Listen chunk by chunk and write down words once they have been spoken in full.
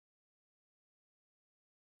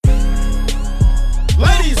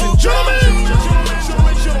gentlemen,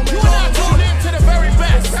 you are now tuned in to the very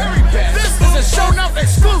best. This is a show now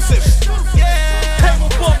exclusive.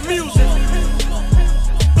 Power music.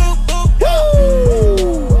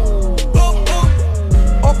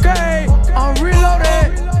 Okay, I'm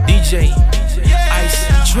reloaded. DJ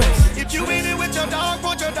Ice Dress. If you in it with your dog,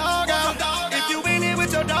 put your dog out. If you in it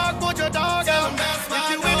with your dog, put your dog out.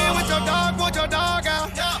 If you in it with your dog, put your dog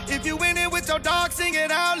out. If you in it with your dog, sing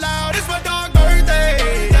it out loud. It's my dog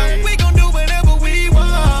birthday. We gon' do whatever we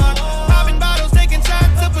want. Popping bottles, taking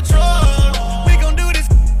shots of Patrol. We gon' do this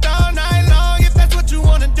all night long. If that's what you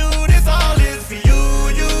wanna do, this all is for you.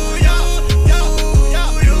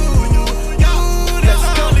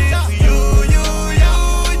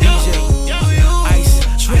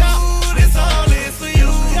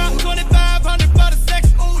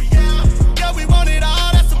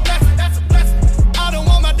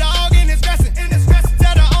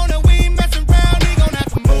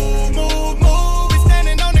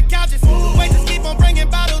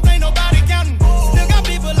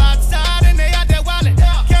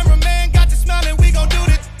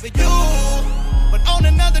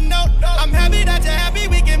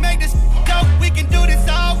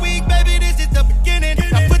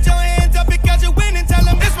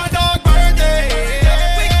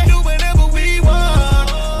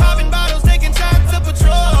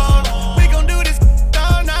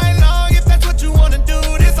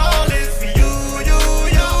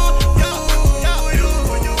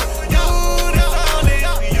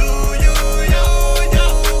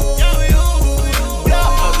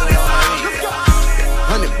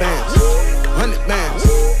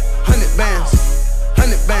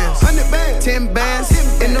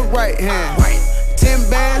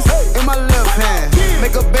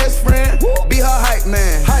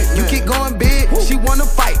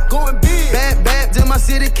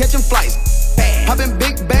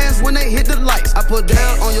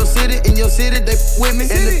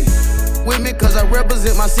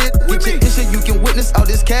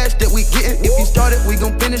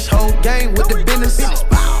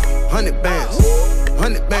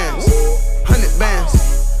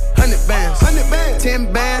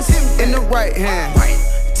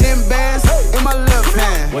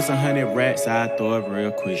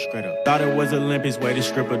 Thought it was Olympics, way to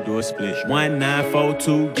stripper do a split.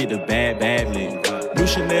 1942, get the bad lit. New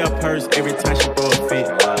Chanel purse every time she throw a fit.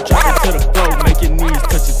 Drop it to the floor, make your knees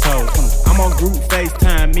touch your toes. I'm on group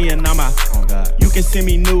FaceTime, me and Nama. Oh God. You can send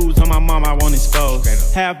me news on my mom, I won't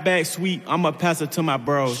expose. Half back sweep, I'ma pass it to my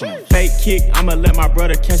bros. Fake kick, I'ma let my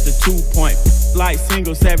brother catch the 2-point. Like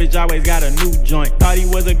single savage, always got a new joint. Thought he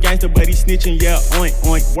was a gangster, but he snitching, yeah, oink,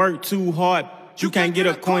 oink. Work too hard, you can't get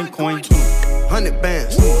a coin. 100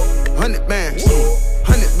 bands, 100 bands,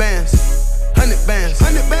 100 bands, 100 bands,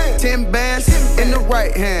 100 bands, 10 bands in the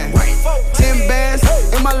right hand, 10 bands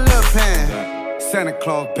in my left hand. Santa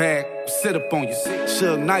Claus bag, sit up on you.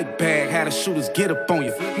 Suge Knight bag, had the shooters get up on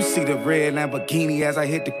you. You see the red Lamborghini as I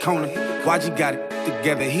hit the corner. YG got it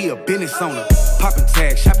together, he a business owner. Poppin'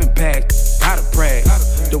 tags, shopping bags, gotta brag.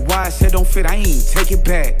 The wide said don't fit, I ain't take it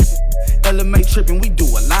back. LMA trippin', we do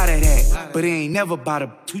a lot of that. But it ain't never about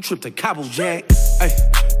a 2 trip to Cabo Jack. Ay,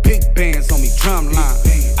 big bands on me, drum line.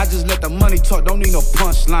 I just let the money talk, don't need no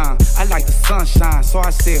punchline. I like the sunshine, so I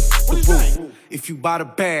said, the rule. If you buy the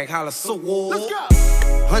bag, holla so let's go.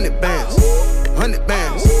 100 bands, 100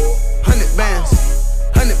 bands, 100 bands,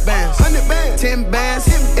 100 bands, 100 bands, 10 bands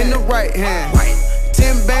in the right hand,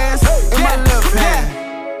 10 bands in my left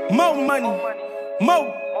hand. More money,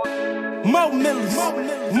 more millions,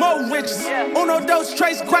 more riches. Uno, dos,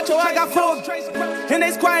 tres, cuatro, I got 4. And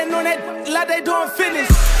they squatting on that like they doing fitness.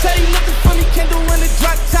 Tell you looking for me, can do in the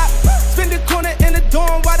drop top. Spin the corner in the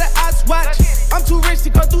dorm while the odds watch. I'm too rich to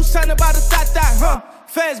go do something about a thought, huh?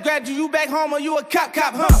 Fast grab you back home or you a cop,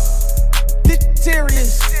 huh? This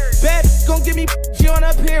serious. Bad gon' give me she on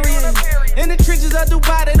a period. In the trenches of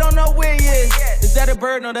Dubai, they don't know where he is. Is that a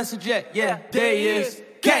bird? No, that's a jet. Yeah, there he is.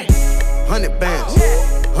 Gang. 100 bands,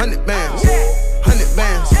 100 bands, 100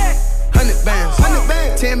 bands, 100 bands, 100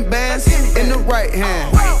 bands, 10 bands in the right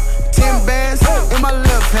hand, 10 bands in my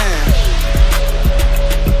left hand.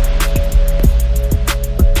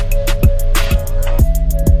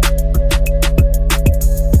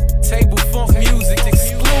 Table funk music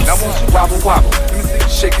exclusive. Now won't you wobble, wobble? Let me see you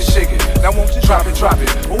shake it, shake it. Now won't you drop it, drop it?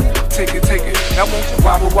 Ooh, take it, take it. Now won't you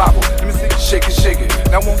wobble, wobble? Let me see you shake it, shake it.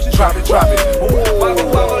 Now won't you drop it, drop it? Ooh, wobble,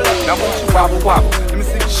 wobble. Now won't you wobble, wobble? Let me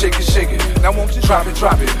see you shake it, shake it. Now won't you drop it,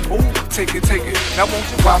 drop it? Ooh, take it, take it. Now won't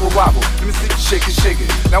you wobble, wobble? Let me see you shake it, shake it.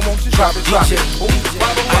 Now won't you drop it, drop it? Ooh,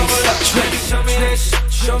 wobble, wobble. Show me that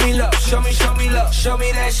shit. show me love, show me love, show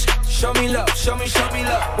me that shit, show me love, show me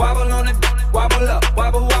love. Wobble on it, wobble up,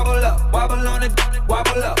 wobble up, wobble on it,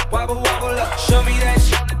 wobble up, wobble up. Show me that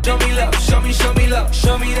shit, show me love, show me love,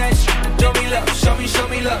 show me that shit, show me love, show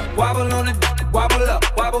me love. Wobble on it, wobble up,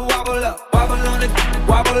 wobble up, wobble on it,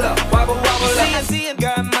 wobble up, wobble up. See it,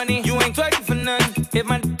 got money, you ain't twerking for nothing. If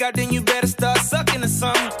my dick out, then you better start sucking or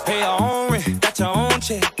something. Pay your own rent, got your own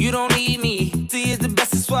check, you don't need me. See, it's the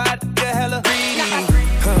best, that's why I get hella greedy.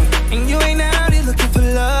 And you ain't out here looking for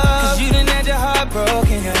love, cause you done had your heart broken,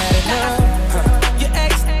 you had enough. Your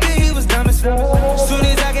ex, he was dumb as fuck. Soon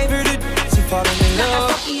as I gave her the she falling in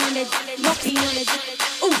love.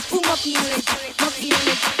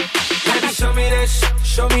 Baby, show me that shit,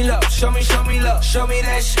 show me love, show me love, show me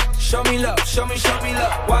that shit, show me love, show me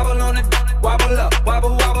love. Wobble on it, wobble up,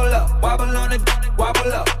 wobble up, wobble on it,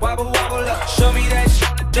 wobble up, wobble up. Show me that shit,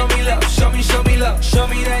 show me love, show me love, show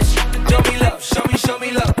me that shit, show me love, show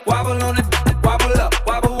me love. Wobble on it, wobble up,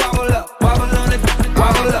 wobble up, wobble on it,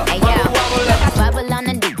 wobble up, wobble up. Wobble on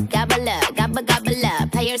it, gobble up, gobble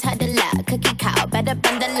up. Players had the luck, cookie cow, better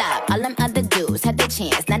bundle up. All them other dudes had their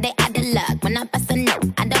chance, now they out of luck. When I bust a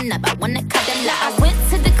note, I don't know, I wanna cut the luck. I went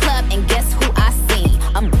to the club and guess who I seen?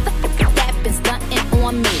 That been stunting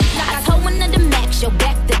on me. I told one of the max, yo,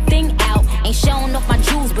 back the thing out. Ain't showing off my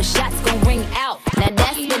jewels, but shots gon' ring out. Now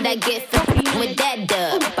that's what I get for with that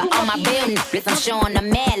dub. But all my real niggas, I'm showing them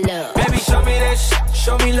mad love. Baby, show me that shit,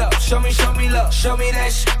 show me love, show me love, show me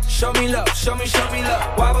that shit, show me love, show me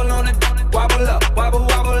love. Wobble on it, wobble up, wobble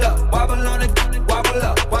up, wobble on it, wobble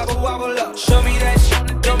up, wobble up. Show me that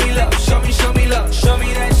shit, show me love, show me love, show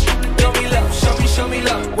me that shit, show me love, show me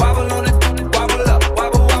love. Wobble on it, wobble up,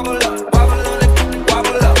 wobble up, wobble on it,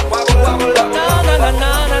 wobble up, wobble up.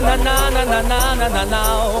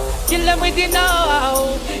 No. Kill them with it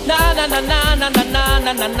now.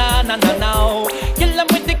 No. Kill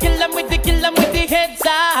them with the heads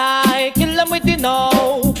high. Kill them with it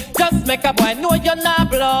no. Just make a boy know you're not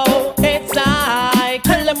blow. Heads high.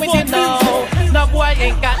 Kill them with it no. No boy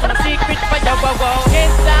ain't got no secret for your wow.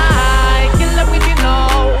 Heads high. Kill them with it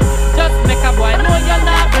no. Just make a boy know you're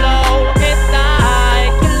not blow. Heads high.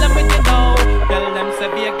 Kill them with it no. Tell them say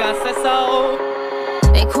Vegas say so.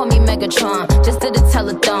 They call me Megatron, just did a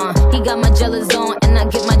telethon. He got my jealous on, and I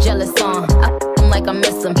get my jealous on. I him like I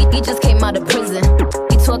miss him. He just came out of prison.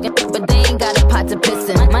 He talking, but they ain't got a pot to piss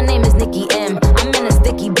in. My name is Nicki M. I'm in a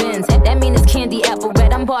sticky Benz. That mean it's candy apple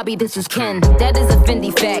red. I'm Barbie, this is Ken. That is a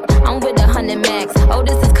Fendi fact. I'm with 100 max. Oh,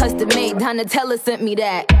 this is custom made. Donatella sent me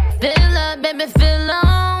that. Fill up, baby, fill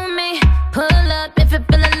on me. Pull up if you're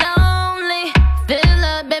feeling lonely. Fill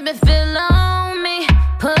up, baby, fill on me.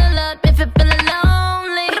 Pull up if you're feeling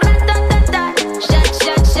lonely.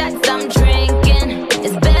 Shots I'm drinking.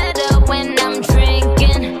 It's better when I'm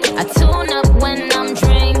drinking. I tune up when I'm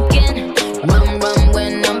drinking. Rum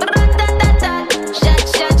when I'm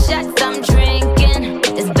shots I'm drinking.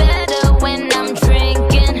 It's better when I'm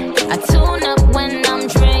drinking. I tune up when I'm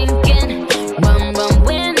drinking. Rum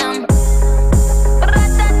when I'm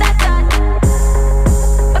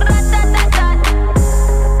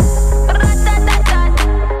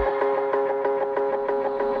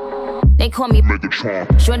They call me Megatron.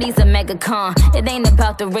 Shorty's a megacon. It ain't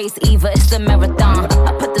about the race either, it's the marathon.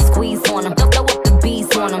 I put the squeeze on him, throw up the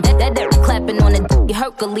beats on him. That clapping on the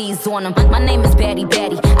Hercules on him. My name is Batty. I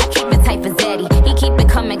keep it tight for Zaddy. He keep it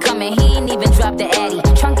coming. He ain't even dropped the Addy.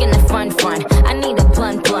 Trunk in the front. I need a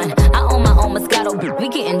blunt. I own my own Moscato. We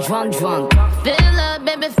getting drunk. Fill up,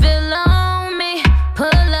 baby, fill on me.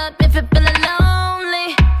 Pull up if you're feeling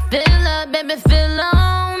lonely. Fill up, baby, fill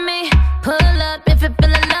on me. Pull up if you're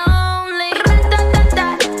feeling lonely.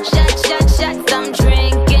 Shots I'm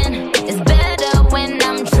drinking. It's better when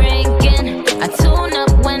I'm drinking. I tune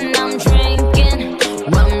up when I'm drinking.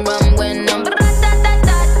 Rum when I'm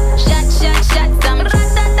shots I'm shots I'm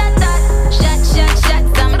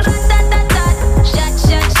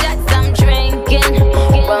drinking.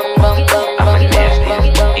 Rum. I'm a nasty.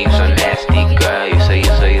 You so nasty, girl. You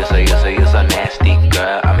so nasty,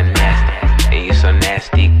 girl. I'm a nasty. And you so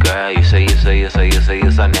nasty, girl. You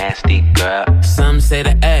so nasty, girl. Some say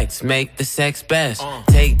the X make the sex best.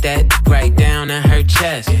 Take that right down in her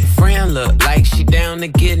chest. Friend look like she down to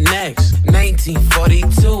get next.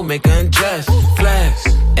 1942, make her undress. Flex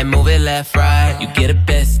and move it left, right. You get a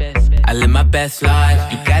best. I live my best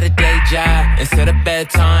life. You got a day job instead of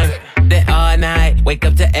bedtime. Then all night, wake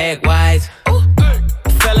up to egg whites.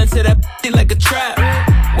 Fell into that like a trap.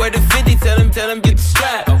 Where the 50, tell him get the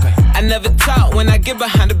strap. I never talk when I get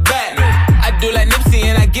behind the back. I do like Nipsey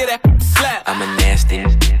and I get a slap. I'm a nasty,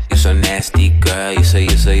 you so nasty, girl. You so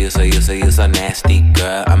nasty,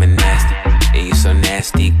 girl. I'm a nasty, And you so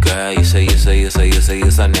nasty, girl. You so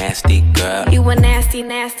nasty, girl. You a nasty,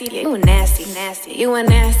 nasty. You a nasty, nasty. You a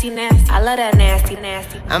nasty, nasty. I love that nasty,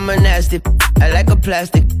 nasty. I'm a nasty. I like a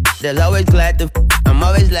plastic. That's always glad to. I'm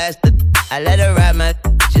always lasted. I let her ride my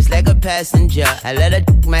just like a passenger. I let her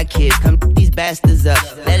my kids come these bastards up.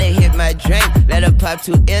 Let her hit my drink. Let her pop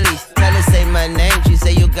 2 illies. Tell her say my name. She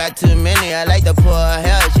say you got too many. I like to pour her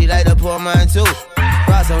hair. She like to pour mine too.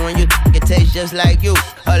 Frostin' when you it tastes just like you.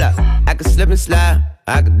 Hold up, I can slip and slide.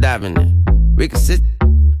 I can dive in it. We can sit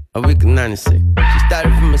or we can 96. She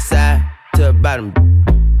started from the side to the bottom.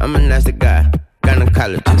 I'm a nasty guy.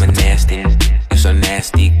 Gynecologist. I'm a nasty. You so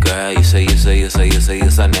nasty, girl. You so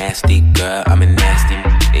nasty, girl. I'm a nasty.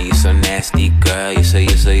 And you so nasty, girl. You so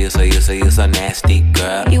nasty,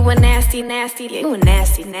 girl. You a nasty, nasty. You a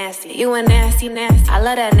nasty, nasty. You a nasty, nasty. I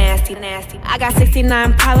love that nasty, nasty. I got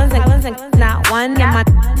 69 problems and not one. And my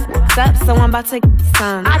up, so I'm about to get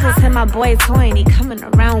some. I just hit my boy toy and he coming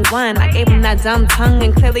around 1. I gave him that dumb tongue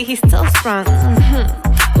and clearly he's still sprung.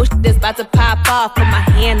 Ooh, this about to pop off. Put my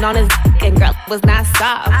hand on his dick and girl was not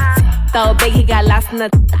soft. So big he got lost in the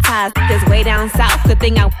ties. This way down south, good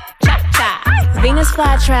thing I chop. Venus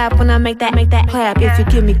flytrap when I make that clap. If you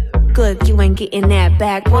give me good, you ain't getting that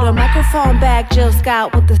back. Put a microphone back, Jill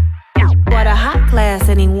Scott with the what a hot glass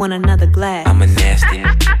and he want another glass. I'm a nasty,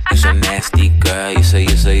 you so nasty, girl. You so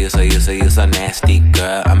nasty,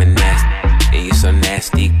 girl. I'm a nasty, and you so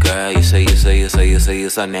nasty, girl. You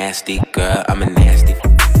so nasty, girl. I'm a nasty.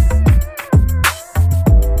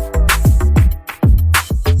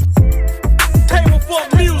 Table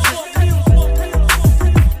for music.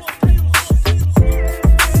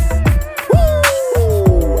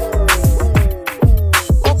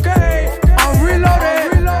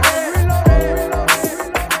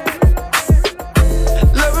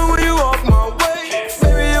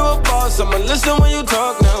 Listen when you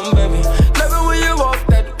talk now, baby. Love it when you walk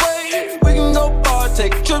that way. We can go far,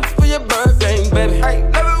 take trips for your birthday, baby. Hey,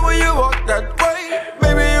 love it when you walk that way.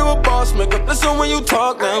 Baby, you a boss, make up. Listen when you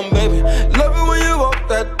talk now, baby. Love it when you walk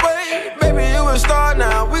that way. Baby, you a star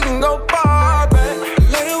now. We can go far, baby.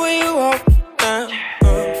 Love it when you walk now.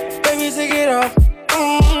 Baby, take it off.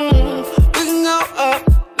 We can go up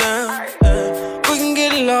now. We can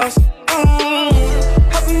get lost.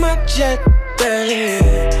 Hop in my jet,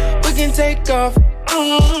 baby. Take off,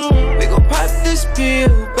 we gon' pop this pill,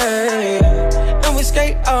 babe, and we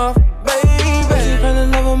skate off, baby. Was you fell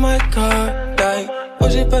in love with my car, like,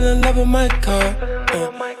 was you fell in love with my car,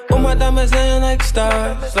 all my diamonds hang like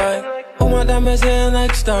stars, like, all my diamonds hang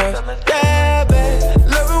like stars, yeah, babe.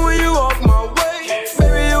 Love it when you walk my way,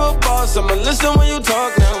 baby, you a boss, I'ma listen when you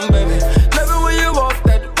talk now, baby. Love it when you walk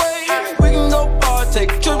that way, we can go far,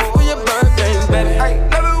 take trips for your birthday, baby.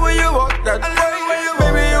 Love it when you walk that way.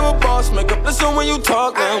 Make up listen when you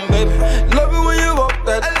talk now, baby. Love it when you walk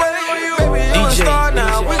that way. Baby, you a star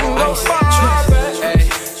now. We can go far, baby. Hey,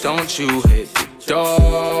 don't you hit the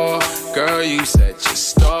door. Girl, you set your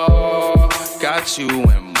store. Got you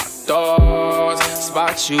in my thoughts.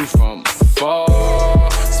 Spot you from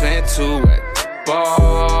afar. Spent 2 at the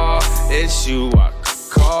bar. It's you I could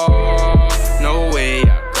call. No way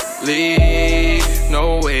I could leave.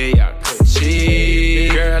 No way I could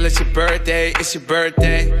cheat. Girl, it's your birthday, it's your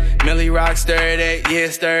birthday. Millie rocks 30, yeah,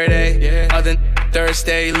 it's 30. Yeah. Other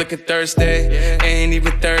Thursday, look at Thursday. Yeah. Ain't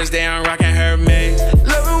even Thursday, I'm rocking her May.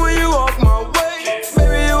 Love it when you walk my way.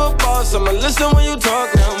 Baby, you a boss, I'ma listen when you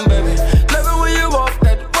talk now, baby. Love it when you walk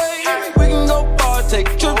that way. We can go far,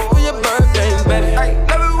 take trips for your birthday, baby.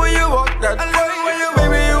 Love it when you walk that way.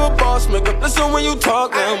 Baby, you a boss, make up listen when you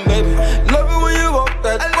talk now, baby. Love it when you walk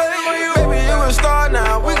that way. Baby, you a star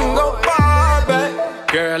now, we can go far, baby.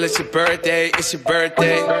 Girl, it's your birthday, it's your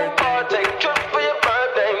birthday. Take trips for your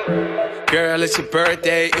birthday. Girl, it's your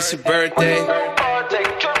birthday, it's your birthday.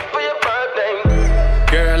 Take trips for your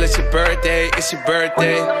birthday. Girl, it's your birthday, it's your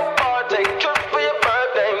birthday. Take trips for your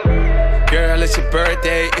birthday. Girl, it's your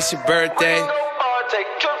birthday, it's your birthday. Take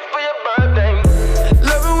trips for your birthday.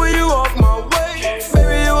 Love it when you walk my way.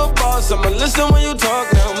 Baby, you a boss, I'ma listen when you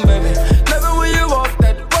talk now, baby. Love it when you walk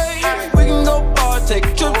that way. We can go far, take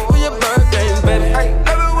trips for your birthday, baby.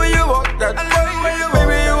 Love it when you walk that way.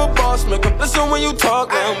 Baby, you a boss, make up listen when you talk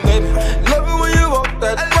now, baby. Love it when you walk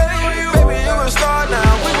that way. Baby, you a star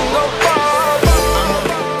now, we can go far.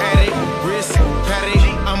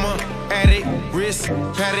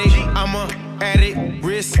 I'm a addict,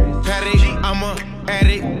 wrist patty. I'm a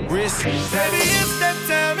addict, wrist patty. Baby, it's that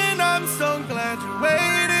time and I'm so glad you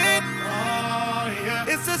waited. Oh, yeah.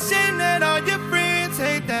 It's a shame that all your friends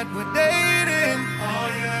hate that we're dating. Oh,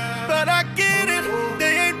 yeah. But I get it,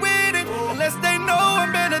 they ain't with it unless they know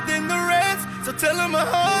I'm better than the rest. So tell him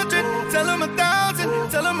 100, tell him 1,000,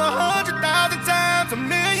 tell him 100,000 times,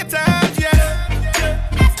 1,000,000 times, yeah.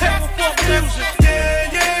 Yeah,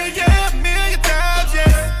 yeah, yeah, 1,000,000 times,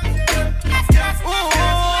 yeah. Ooh,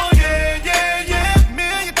 yeah, yeah, yeah,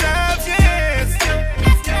 1,000,000 times, yes.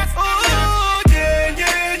 Ooh, yeah,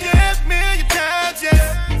 yeah, yeah, 1,000,000 times, yes.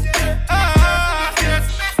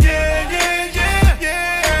 Yeah, yeah, yeah,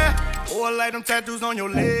 yeah. Oh, I like them tattoos on your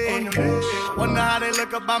leg. Wonder how they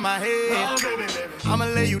look up by my head. I'ma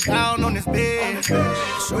lay you down on this bed.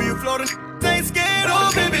 Show you floating, ain't scared.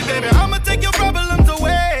 Oh, baby, baby, I'ma take your problems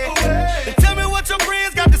away. And tell me what your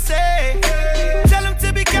friends got to say. Tell them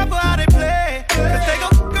to be careful how they play. Cause they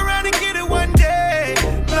gon' fuck around and get it one day.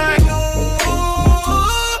 Like, ooh,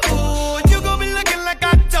 you gon' be looking like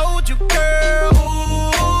I told you, girl.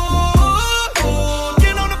 Ooh,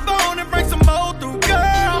 get on the phone and bring some more through,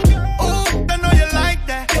 girl. Ooh, I know you like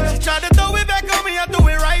that. She tried to throw it back on me, I threw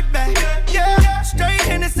it right back. Yeah, straight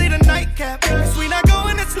Hennessy the nightcap. Cause we not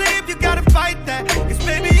going to sleep, you gotta fight that. Cause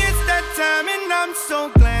baby, it's that time and I'm so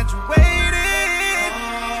glad you waited.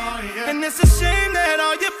 And it's a shame that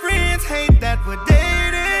all your friends hate that we're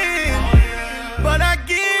dating. But I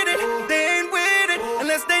get it, they ain't with it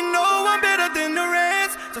unless they know I'm better than the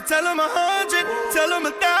rest. So tell them 100, tell them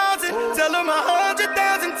 1,000, tell them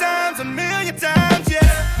 100,000 times, 1,000,000 times, yeah.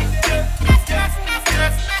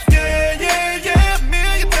 Yeah, yeah, yeah,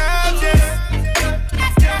 1,000,000 times, yeah.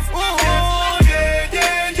 Ooh, yeah,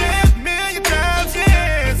 yeah, yeah, 1,000,000 times,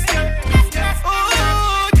 yes.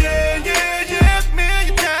 Ooh, yeah, yeah, yeah,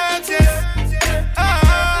 1,000,000 times, yes.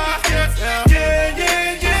 Yeah, yeah,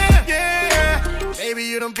 yeah, yeah. Baby,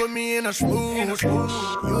 you done put me in a smooth.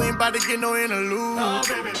 You ain't about to get no interlude.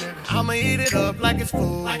 I'ma eat it up like it's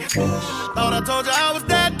food. Thought I told you I was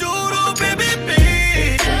that dude, oh, baby,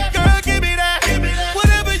 baby. Girl, give me that.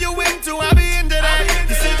 Whatever you into, I'll be into that.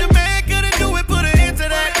 You said your man couldn't do it, put an end to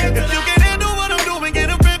that. If you can handle what I'm doing, get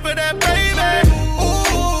a rip for that, baby.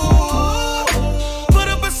 Ooh, put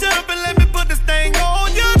up a shut up and let me put this thing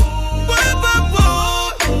on you.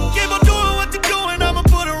 Keep on doing what you're doing, I'ma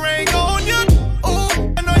put a ring on you.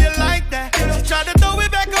 Ooh, I know you like that. She tried to throw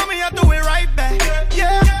it back on me, I threw it right back.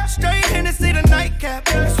 Yeah, straight Hennessy the nightcap.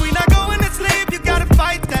 Cause we not going to sleep, you gotta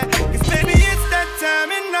fight that. Cause baby, it's that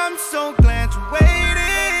time and I'm so glad you waited.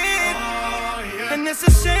 And it's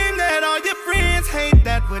a shame that all your friends hate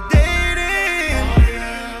that we're dating.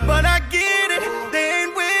 But I get it, they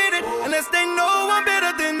ain't with it unless they know I'm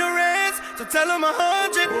better than the rest. So tell them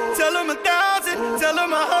 100, tell them 1,000, tell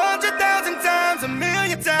them 100,000 times,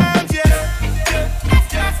 1,000,000 times, yeah.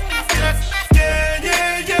 Yeah,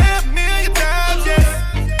 yeah, yeah, 1,000,000 times, yeah.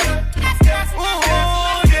 Ooh,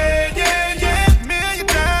 yeah, yeah, yeah, 1,000,000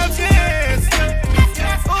 times, yes.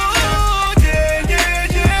 Ooh, yeah, yeah,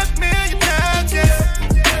 yeah, 1,000,000 times, yes.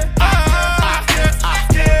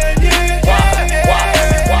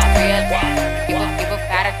 People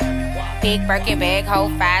got a big Birkin bag,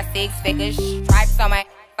 hold 5, 6 figures. Stripes on my,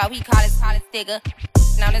 so he call it sticker.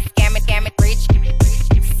 Known as scam it, rich.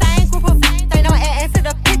 Same group of they don't add to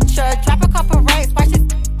the picture. Drop a couple racks, watch it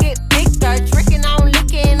get bigger. Drinking on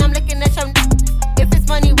licking, I'm looking at your if it's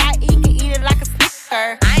money right, you can eat it like a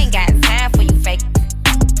snicker. I ain't got time for you fake.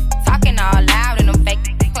 Talking all loud in them fake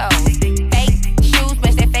clothes. Fake shoes,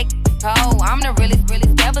 match that fake hoe. I'm the realest,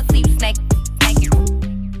 never see you snake.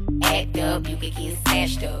 Act up, you could get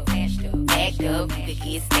smashed up. Act up, you could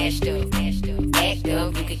get smashed up. Act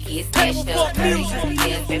up, you could get smashed up. 30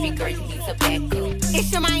 years, baby girl, you need to back up.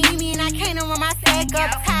 It's your Miami and I can't run my stack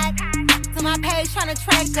up. Tied to my page tryna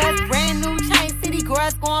track us. Brand new chain city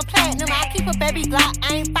girls going platinum. I keep a baby Glock,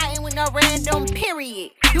 I ain't fighting with no random,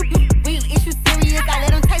 period. You real issue serious, I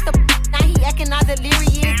let him taste the now he acting all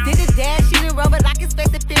delirious. Did his dash, she done rubber like it's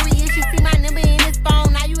Fast and Furious. You see my number in his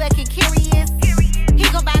phone, now you acting curious. He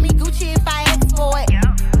gon' buy me Gucci if I ask for it.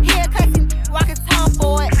 He a classy walking tongue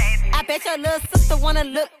for it. I bet your little sister wanna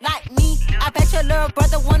look like me. I bet your little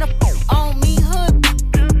brother wanna on me. Hood,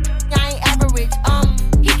 I ain't average.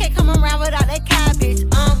 He can't come around without that cabbage.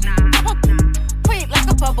 Quick like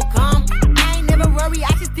a bubble gum. I ain't never worry,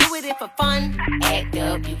 I just deal with it for fun. Act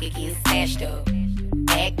up, you could get smashed up.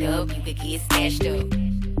 Act up, you could get smashed up.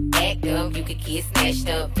 Act up, you could get snatched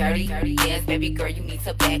up. 30 years, baby girl, you need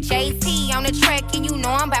to back. JT on the track, and you know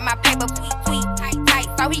I'm by my paper. Tweet, tight,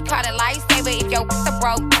 so he caught a lifesaver. If your a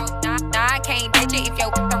broke, nah, I can't bitch it. If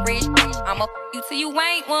your a rich, I'ma you till you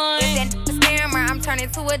ain't one. If that scammer, I'm turning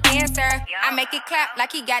to a dancer. I make it clap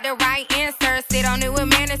like he got the right answer. Sit on it with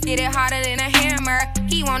manners, get it harder than a hammer.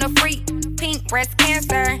 He want a freak, pink breast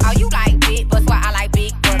cancer. Oh, you like big butts, well I like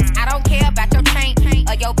big butts. I don't care about your chain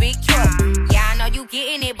or your big truck. Yeah, I know you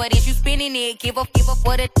getting it, but is you spinning spinning it. Give a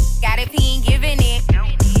what a got if he ain't giving it.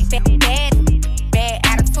 Bad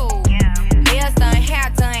attitude. Nails done,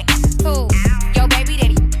 hair done, too. Yo, baby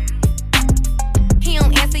daddy, he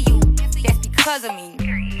don't answer you. That's because of me.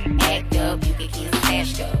 Act up, you could get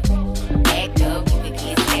smashed up. Act up, you could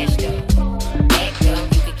get smashed up. Act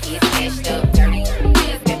up, you could get smashed up. Dirty,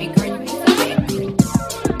 yes, baby girl, you need to act up.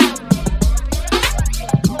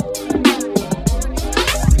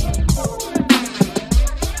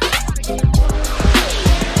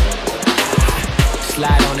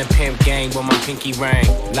 Slide on the pimp gang with my pinky ring.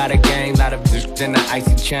 Lot of gang, lot of bitches in the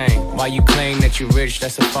icy chain. While you claim that you rich,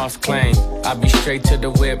 that's a false claim. I be straight to the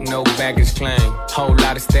whip, no baggage claim. Whole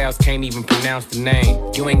lot of styles, can't even pronounce the name.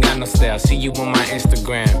 You ain't got no style, see you on my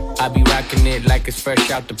Instagram. I be rocking it like it's fresh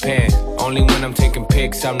out the pan. Only when I'm taking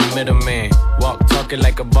pics, I'm the middleman. Walk talking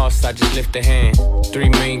like a boss, I just lift a hand. 3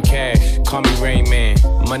 million cash, call me Rain Man.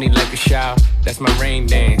 Money like a shower, that's my rain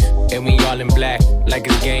dance. And we all in black, like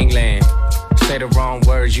it's gangland. Say the wrong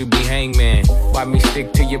words, you be hangman. Why me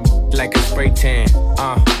stick to your like a spray tan?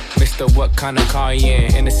 Mister, what kind of car you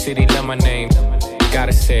in the city, love my name.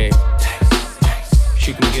 Gotta say it.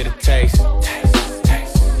 She can get a taste.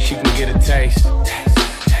 She can get a taste.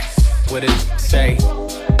 What it say?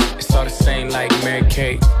 It's all the same like Mary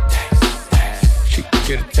Kate. She can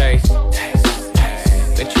get a taste.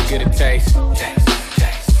 Let you get a taste.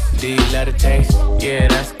 Do you let it taste? Yeah,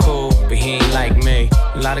 that's cool, but he ain't like me.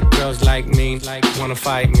 A lot of girls like me, wanna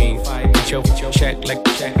fight me. Get your check like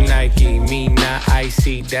Nike. Me not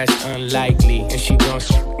icy, that's unlikely. And she gon'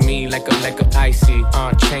 me like a icy.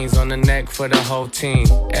 Chains on the neck for the whole team.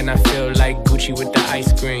 And I feel like Gucci with the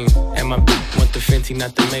ice cream. And my bitch want the Fenty,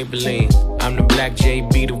 not the Maybelline. I'm the black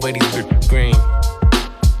JB, the way these bitches green.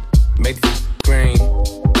 Make this green.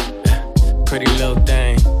 Pretty little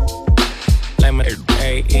thing. Like my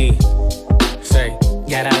AE. Say,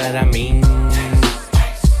 yeah, that I mean.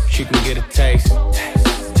 She can get a taste.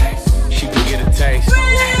 She can get a taste.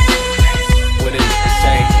 What it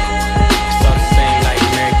say? It's all the same like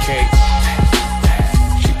Mary Kate.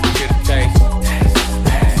 She can get a taste.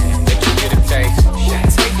 Let you get a taste.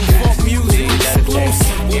 Table music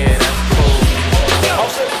exclusive. Yeah, that's cool.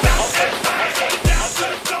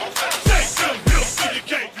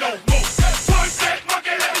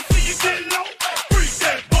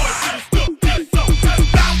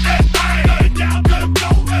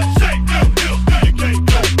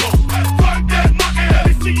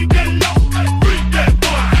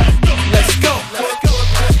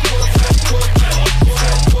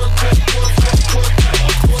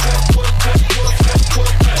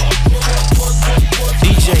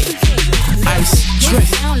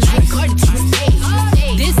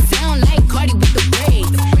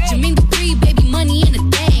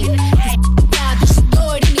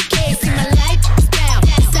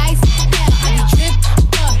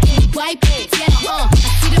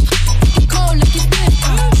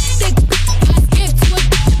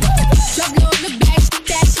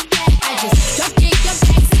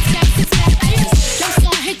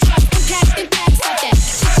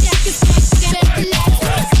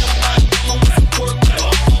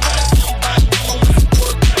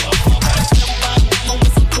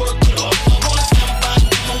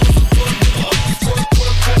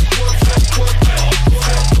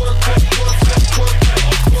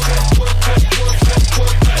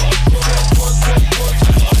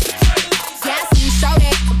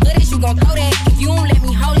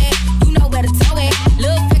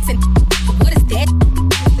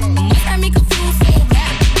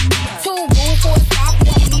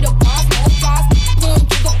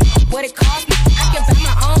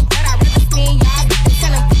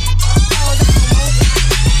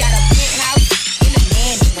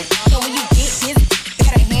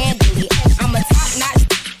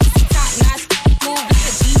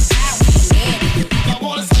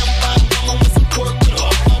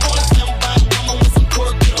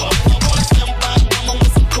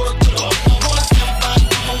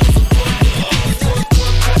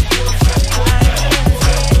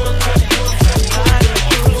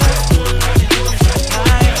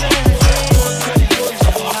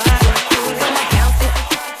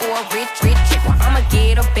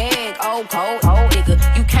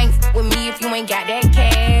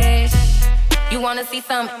 wanna see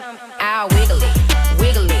some, I'll wiggle it,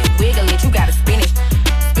 wiggle it, wiggle it. You gotta spin it,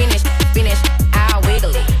 spin it, spin it. I'll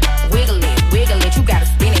wiggle it, wiggle it, wiggle it. You gotta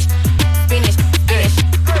spin it, spin it, spin it.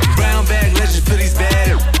 Brown bag legends for these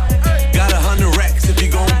bad. Got 100 racks if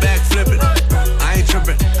you gon' back flip it. I ain't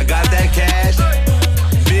trippin', I got that cash.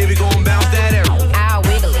 Baby gon' bounce that arrow. I'll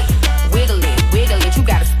wiggle it, wiggle it, wiggle it. You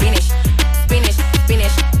gotta spin it, spin it, spin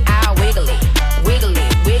it. I'll wiggle it, wiggle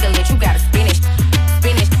it, wiggle it. You gotta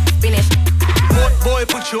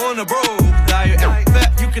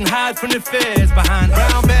can hide from the fears behind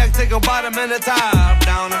brown bag, take a bottom and a top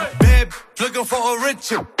down. Babe, looking for a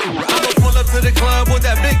rich. I'ma pull up to the club with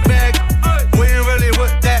that big bag. We ain't really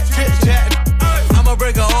with that chit chat. I'ma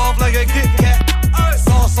break her off like a Kit Kat.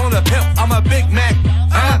 Sauce on the pimp, I'm a Big Mac.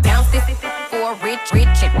 I'ma bounce this for a rich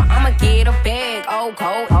chick. Well, I'ma get a bag, oh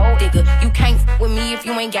cold, oh digga. You can't f with me if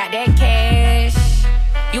you ain't got that cash.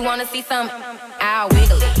 You wanna see some? I'll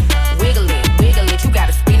wiggle it, wiggle it, wiggle it. You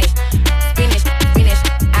gotta spin it, spin it, spin it.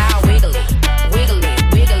 I'll wiggle it, wiggle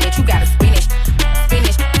it, wiggle it. You gotta spin it, spin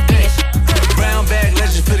it, spin it. Brown bag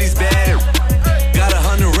legend for these bags. Got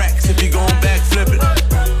 100 racks if you gon' back flip it.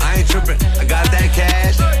 I ain't trippin', I got that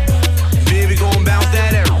cash. Baby gon' bounce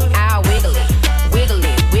that arrow. I'll wiggle it, wiggle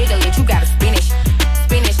it, wiggle it. You gotta spin it,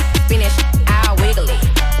 spin it, spin it. I'll wiggle it,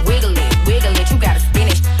 wiggle it, wiggle it. You gotta spin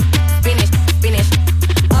it, spin it, spin it.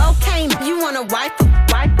 Okay, you wanna wipe up,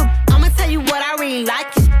 wipe up. I'ma tell you what I really like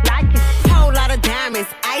it, like it. Whole lot of diamonds,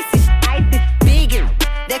 icy, icy, big it.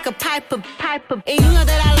 That could pipe up, pipe up. And you know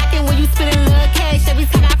that I like it when you spend a little cash. Every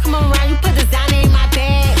time I come around, you put designer in my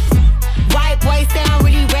bag. White boys sound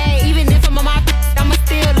really rad. Even if I'm on my I'ma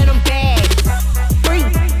still in them bags. Free.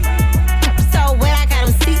 So when I got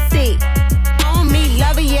them seasick. On me,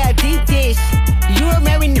 love it, yeah, deep dish. You a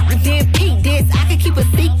married nigga, then peak this. I can keep a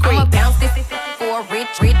secret. I'ma bounce this for a rich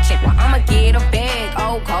chick. Well, I'ma get a bag,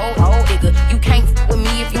 oh cold, oh digga. You can't f with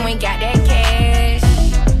me if you ain't got that cash.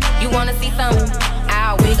 You wanna see something?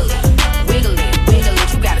 I'll wiggle it, wiggle it, wiggle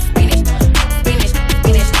it. You gotta spin it, spin it,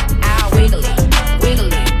 spin it. I'll wiggle it,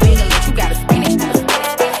 wiggle it, wiggle it. You gotta spin it, spin it,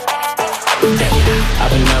 spin it.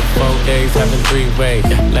 I've been up 4 days, having 3 ways.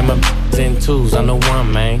 Let my in twos, I'm the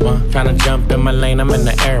one, man. Tryna jump in my lane, I'm in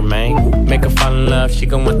the air, man. Make her fall in love, she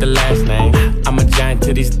gon' want the last name. I'm a giant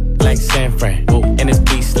to these like San Fran. And this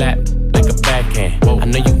beat slap like a backhand. I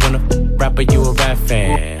know you wanna rapper, you a rap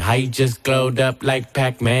fan. How you just glowed up like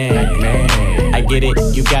Pac-Man? I get it,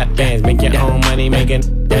 you got bands. Make your own money, making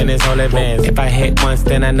it's all advance. If I hit once,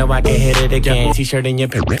 then I know I can hit it again. T-shirt and your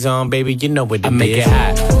pants on, baby, you know what it is. I make it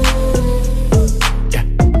hot.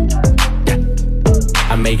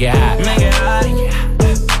 I make it hot. Make it hot.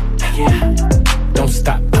 Don't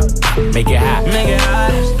stop. Make it hot. Make it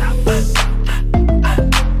hot.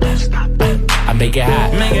 I make it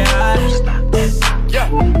hot. Make it hot.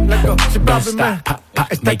 Let's go. Don't stop.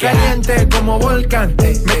 Está caliente como volcán.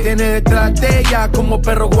 Me tiene detrás de ella como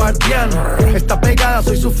perro guardián. Está pegada,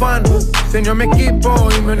 soy su fan. Señor mi equipo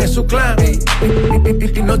y me une su clan.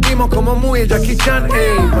 Y nos dimos como muy Jackie Chan.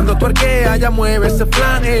 Cuando tu arquea ya mueve ese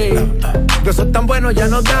flan. De esos tan buenos ya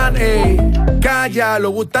nos dan. Calla, lo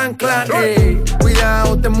Wu-Tang Clan.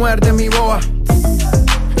 Cuidado, te muerde mi boa.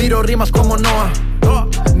 Tiro rimas como Noah.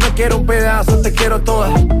 No quiero un pedazo, te quiero toda.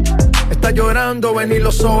 Está llorando, ven y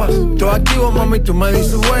lo sobas. Yo activo, mami, tú me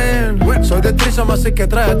dices buen. Soy de Trisoma, así que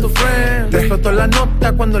trae a tu friend. Te explotó la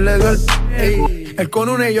nota cuando le doy el él con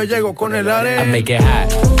una y yo llego con el arena. I make it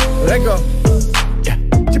hot. Let's go.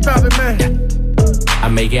 Chip out, man. I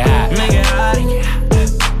make it hot. Make it hot.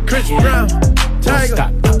 Chris Brown, Tiger.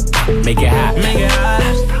 Stop. Make it hot. Make it hot.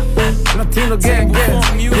 Latino gang, yeah.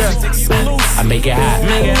 I make it hot.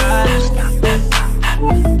 Make it hot.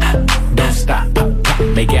 Don't stop.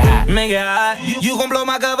 Make it hot. Make it hot. You gon' blow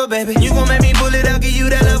my cover, baby. You gon' make me pull it out, give you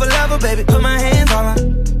that lover, baby. Put my hands on her.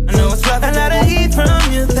 I know it's rough. A lot of heat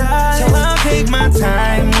from your thighs, so I'll take my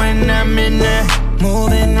time when I'm in there.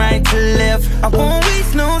 Moving right to left. I won't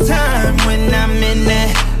waste no time when I'm in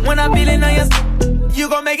there. When I'm feeling on your you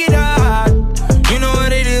gon' make it hard. You know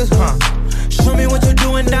what it is, huh? Show me what you're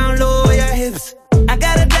doing down low with your hips. I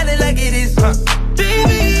gotta tell it like it is, huh?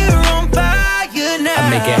 Baby, you're on fire now. I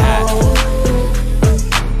make it hot.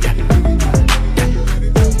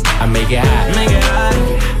 I make it hot. Make it hot.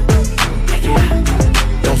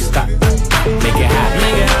 Don't stop. Make it hot.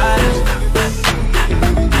 Make it hot.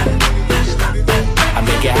 I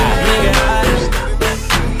make it hot. Make it hot.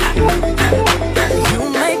 You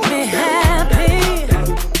make me happy.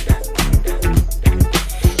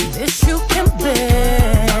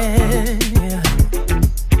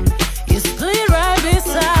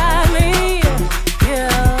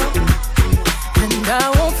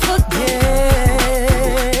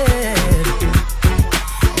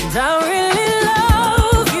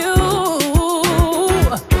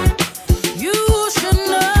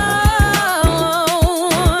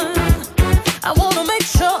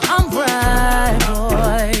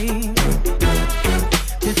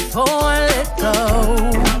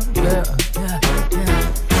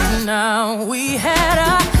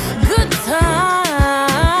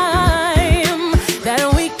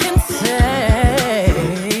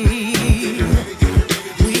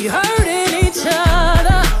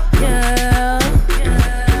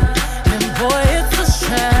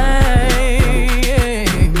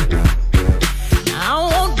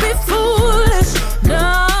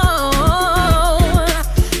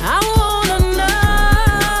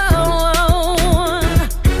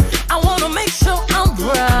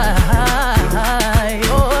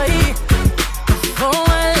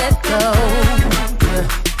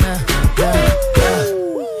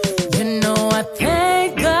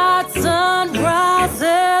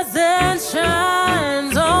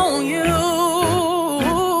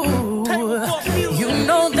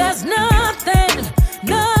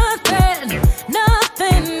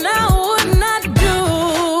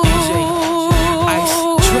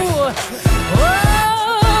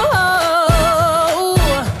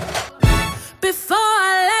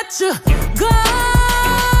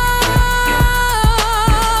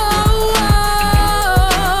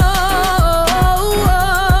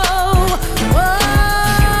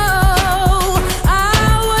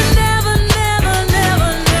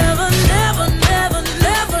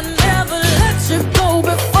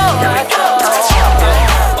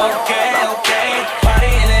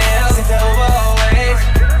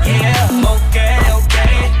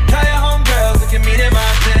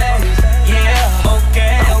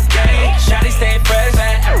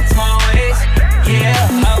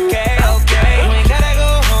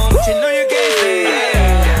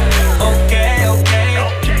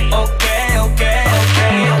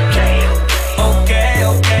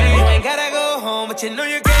 but you know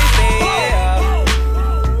you can't stay here.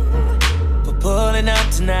 For pulling up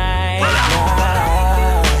tonight,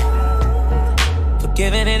 for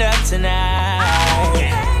giving it up tonight,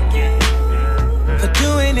 for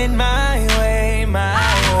doing it my way, baby.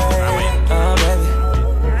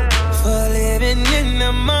 For living in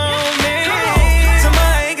the moment.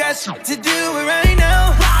 Somebody ain't got shit to do it right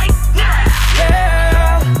now.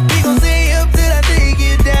 Yeah, we gon' stay up till I take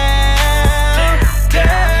you down.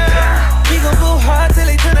 Yeah, we gon' go hard till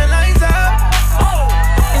they turn the lights out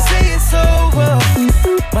and say it's over.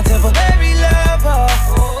 My temporary lover.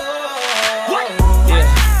 Yeah,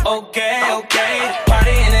 okay.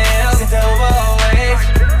 Party in the hills, it's over always.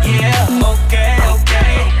 Yeah, okay.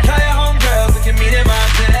 Call your homegirls, we can meet in my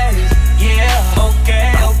place. Yeah,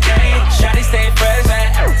 okay. Shawty stay fresh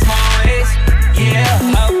at small waist.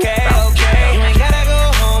 Yeah, okay. You ain't gotta go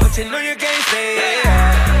home, but you know you can't stay.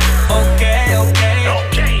 Okay. You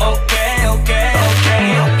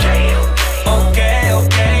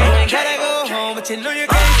ain't gotta go home, but you know you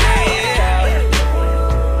can't stay.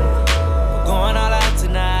 We're going all out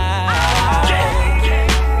tonight.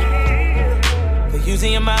 For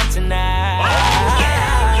using your mouth tonight.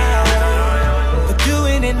 For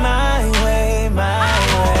doing it my way.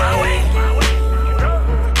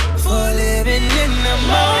 For living in the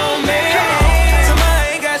moment. Somebody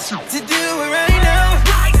ain't got shit to do it right now.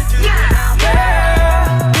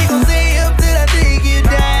 Yeah, we gon' stay up till I take you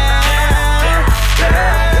down.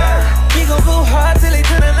 Yeah, we gon' go hard till they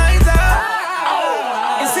turn the lights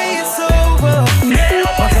out and say it's over.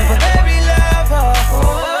 My temporary lover.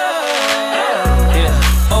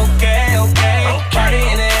 Yeah, okay. Party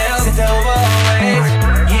in the hills, it's over always.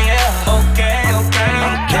 Yeah, okay.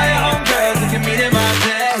 Call your homegirls, we can meet in my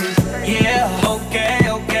place. Yeah, okay.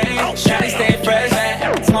 Shawty stay fresh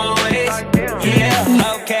at small waist.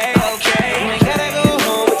 Yeah, okay. You ain't gotta go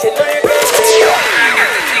home, but you know you're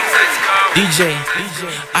DJ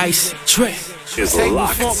Ice Trey is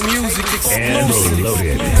locked music and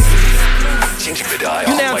loaded.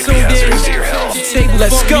 You now tuned in to Table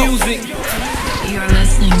Let's Go Music. You're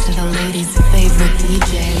listening to the ladies' favorite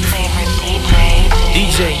DJ.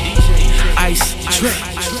 DJ Ice Trey.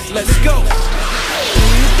 Let's go. Do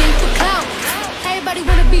anything for clout. Everybody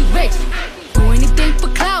wanna be rich. Do anything for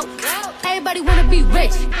clout. Everybody wanna be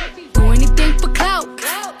rich. Do anything for clout.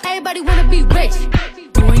 Everybody wanna be rich.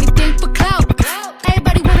 Do anything for clout.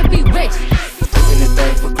 Everybody wanna be rich. Do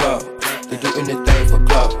anything for clout. They do anything for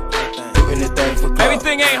clout. Do anything for clout.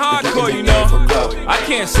 Everything ain't hardcore, you know. I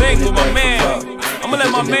can't sing with my man. I'ma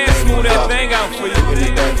let my man smooth that thing out for you. Do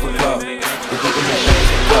anything for clout. They do anything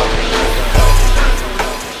for clout.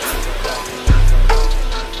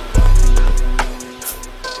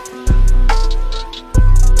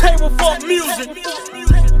 Funk music.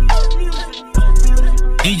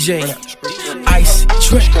 DJ Ice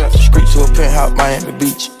Trey. Street to a penthouse, Miami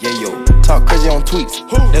Beach. Yeah, yo. Talk crazy on tweets.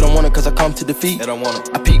 They don't want it cause I come to defeat. They don't want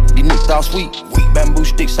it. I peep, these niggas all sweet. Bamboo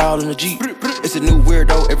sticks all in the Jeep. It's a new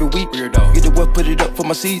weirdo every week. Get the what, put it up for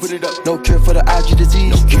my seeds. No cure for the IG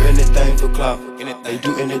disease. Do anything for clout. They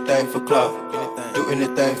do anything for clout. Do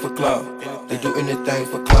anything for clout. They do anything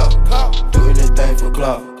for clout. Do anything for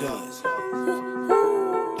clout.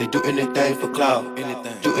 They do anything for clout.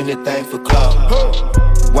 Do anything for clout.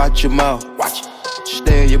 Watch your mouth. Watch it.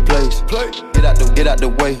 Stay in your place. Get out the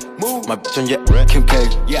way. Move. My bitch on your Kim K.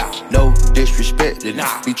 Yeah. No disrespect.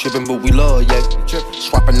 Nah. Be tripping, but we love, yeah.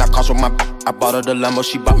 Swapping out cars with my. I bought her the Lambo,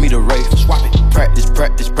 she bought me the Wraith. Swap it.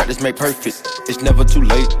 Practice make perfect. It's never too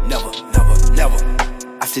late. Never.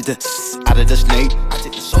 I see the out of the snake. I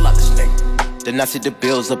take the soul out the snake. Then I see the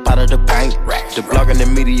bills up out of the bank. The blog and the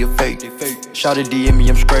media fake. Shout it DM me,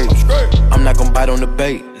 I'm straight. I'm not gon' bite on the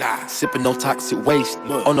bait. Nah. Sippin' no toxic waste.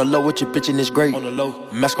 On the low with your bitch and it's great. On the low.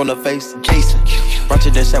 Mask on the face, Jason. Brunch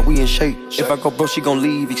that said we in shape. If I go broke, she gon'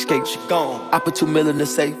 leave, escape. She gone. I put $2 million in the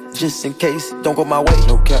safe, just in case. Don't go my way.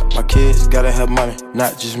 No cap, my kids gotta have money,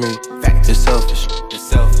 not just me. It's selfish.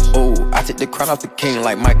 Ooh, I take the crown off the king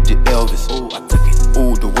like Mike did Elvis. Ooh, I took it.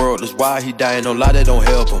 Ooh, the world is wild, he dying, no lie, that don't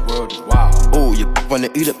help him. The world is wild. Ooh, you wanna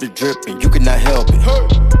eat up the drip and you cannot help it. Hey.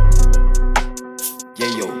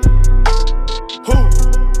 Yeah, yo. Who?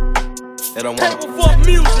 They don't wanna fuck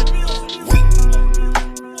music.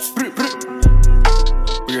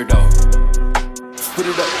 Weirdo. Put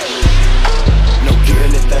it up. No, do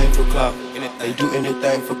anything for clout. They do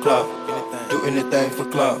anything for clout. Do anything for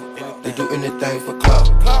clout. They do anything for clout.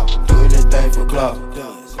 Do anything for clout.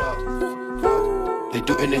 They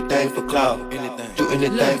do anything for clout. Do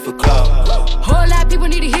anything for clout. Whole lot of people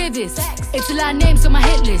need to hear this. It's a lot of names on my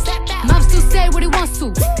hit list. Mom still say what he wants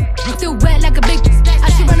to. Still wet like a big. I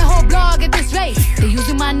should run a whole blog at this rate. They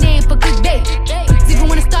using my name for clickbait.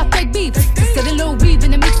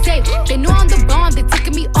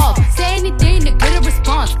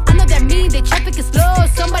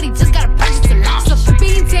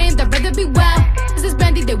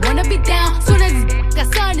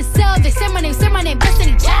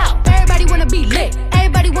 be lit.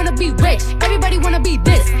 Everybody wanna be rich. Everybody wanna be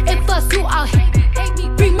this. If us, you out here.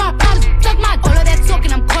 Bring my problems, suck my. All of that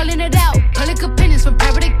talking, I'm calling it out. Public opinions from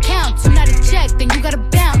private accounts. You not a check, then you gotta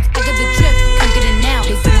bounce. I got the drip, come get it now.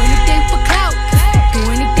 They do anything for clout. Do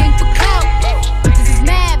anything for clout. This is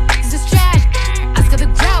mad, this is trash. I got the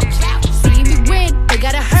grouch. See me win, they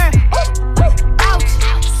gotta hurt. Ouch.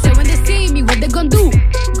 So when they see me, what they gon' do?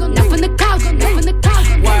 Not from the couch, not from the couch.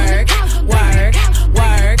 Work, work,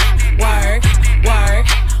 work, work, work,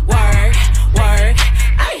 work, work.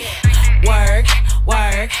 Work,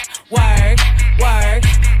 work, work, work,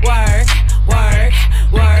 work, work,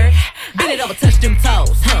 work. Bend it over, touch them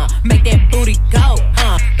toes, make that booty go,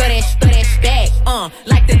 throw that back,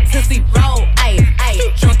 like the Tootsie Roll, ayy,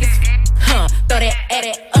 drunk as throw that at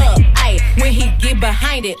it up, ayy, when he get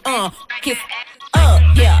behind it, kiss up,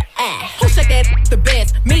 yeah, who shake that the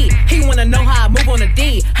best? Me, he wanna know how I move on a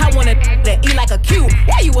D, I wanna that E like a Q,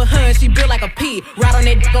 why you a hun, she built like a P, ride on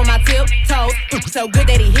that dick on my tiptoes, so good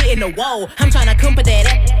that he hitting the wall, I'm tryna come put that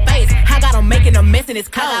face, I got him making a mess in his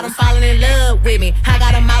car, I got him falling in love with me, I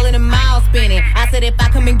got him all in the mouth spinning, I said if I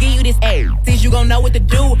come and give you this, since you gon' know what to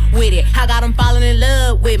do with it, I got him falling in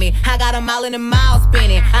love with me, I got him all in the mouth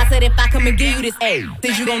spinning, I said if I come and give you this,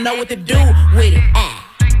 since you gon' know what to do with it,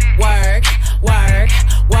 work, work,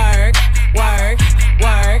 work, work, work,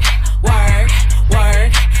 work, work,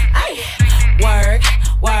 work, work,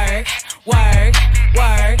 work, work,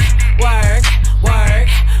 work, work,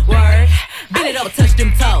 work. Bend it over, touch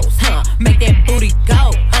them toes, make that booty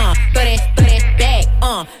go, throw that back,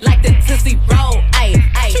 like the Tootsie Roll, ayy,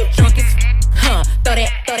 drunk as throw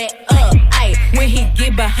that up, ayy, when he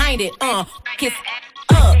get behind it, kiss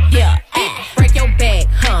up, yeah, break your back,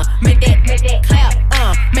 make that clap,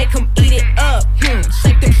 make him eat it up,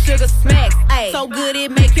 shake them sugar smacks, ayy, so good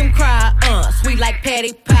it make him cry, sweet like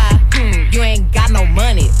patty pie, you ain't got no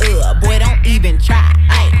money, boy don't even try,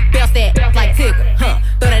 ayy, bounce that like tickle, throw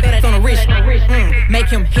that on the wrist, make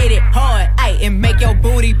him hit it hard, ayy, and make your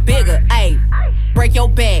booty bigger, ayy, break your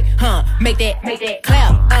back, make that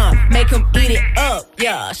clap, make him eat it up,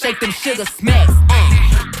 yeah, shake them sugar smacks,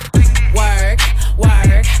 work,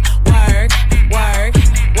 work, work, work,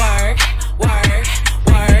 work, work, work,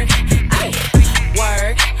 work, work,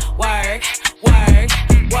 work, work,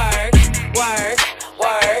 work, work,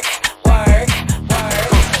 work, work.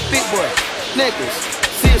 Big boy, necklace,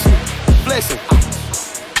 seriously, flexing,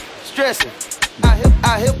 stressing,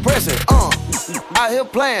 out here pressing, out here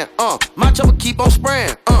playing, my chopper keep on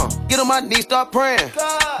spraying, get on my knees, start praying,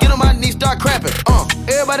 get on my knees, start crapping,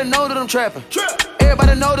 everybody know that I'm trapping,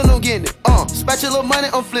 everybody know that I'm getting it, spatula money,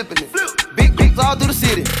 I'm flipping it, big bigs all through the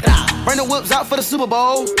city, bring the whips out for the Super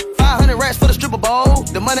Bowl, 500 racks for the stripper bowl,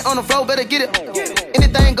 the money on the floor, better get it,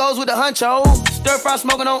 anything goes with the huncho, stir fry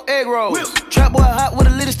smoking on egg rolls, trap boy hot with a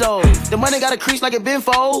little stove, the money got a crease like it been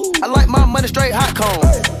fold, I like my money straight hot cone,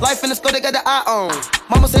 life in the store they got the eye on,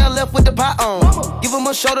 mama say I left with the pot on, give him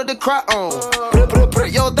a shoulder to cry on,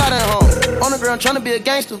 put your thought at home, on the ground tryna be a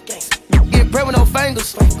gangster, get bread with no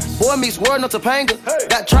fingers, boy meets word no Topanga,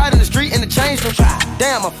 got tried in the street and it changed them,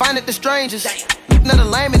 damn I find it the strangest, another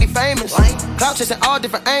lame and he famous, clout chasing all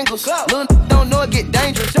different angles, little don't know it get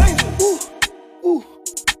dangerous, dangerous,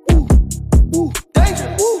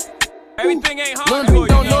 everything ain't hard, little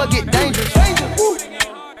don't know it get dangerous,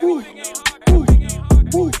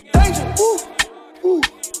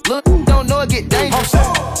 look, don't know it get dangerous.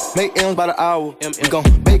 Make M's by the hour. We gon'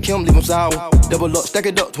 bake him, leave him sour. Double up, stack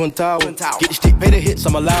it up, twin tower. Get the stick, pay the hits,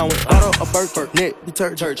 I'm allowing. Bottle a Burke, net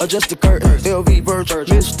detergent. Adjust the curtain, LV Virgin,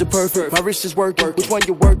 Mr. Perfect. My wrist is working. Which one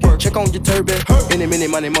you working? Check on your turban. Any minute,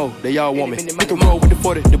 money more. They all want me. We can roll with the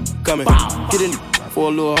 40, the coming. Get in for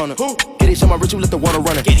a little hundred. Get it, show my rich, you let the water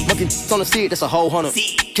run it. Monkey on the seat, that's a whole hundred.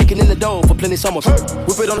 Kicking in the door for plenty summers.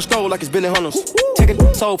 Whip it on the stove like it's been in hunters.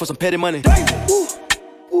 Taking soul for some petty money.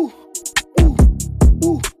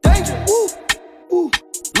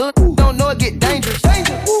 Look, don't know it get dangerous. Look,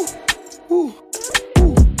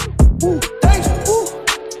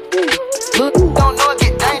 don't know it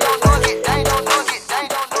get dangerous.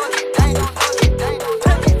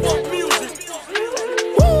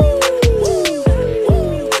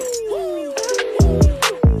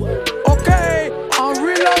 Okay, I'm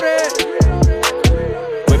reloaded.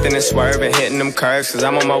 Whipping and swerving, hitting them curves, cause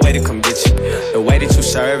I'm on my way to come get you. The way that you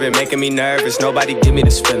serve it, making me nervous, nobody give me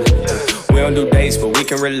this feeling. We don't do dates, but we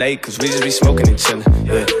can relate, cause we just be smoking and chillin'.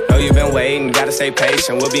 Yeah. Know you been waiting, gotta stay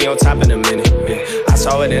patient, we'll be on top in a minute. Yeah. I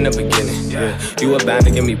saw it in the beginning. Yeah. You were bound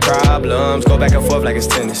to give me problems, go back and forth like it's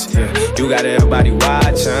tennis. Yeah. You got everybody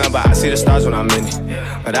watching, but I see the stars when I'm in it.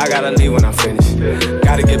 But I gotta leave when I'm finished.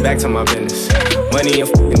 Gotta get back to my business. Money and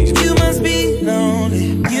f***ing these. You must be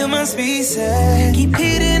lonely, you must be sad. Keep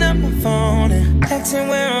hitting up my phone and asking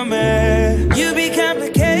where I'm at. You be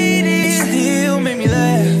complicated, still make me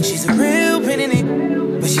laugh. She's a real pain in it,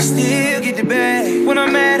 but she still get the bag. When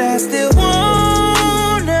I'm mad, I still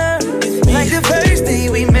want her with me. Like the first day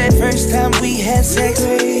we met, first time we had sex.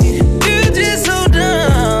 You just hold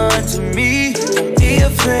on to me, don't be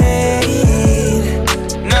afraid.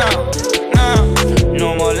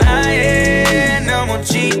 No more lying, no more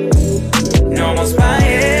cheating, no more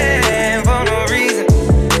spying for no reason.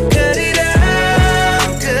 Cut it out.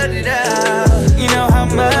 You know how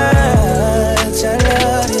much I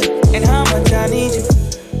love you and how much I need you.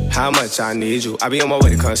 How much I need you. I be on my way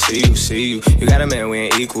to come see you. You got a man, we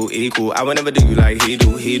ain't equal. I would never do you like he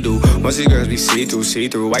do. Most of these girls be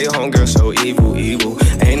see-through. Why your homegirl so evil?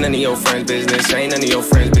 Ain't none of your friends' business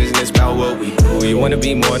about what we do. You wanna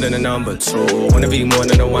be more than a number two, wanna be more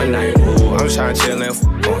than a one night rule. I'm tryna chill and f***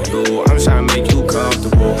 on you. I'm tryna make you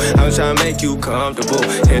comfortable.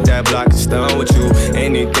 Hit that block and stun with you.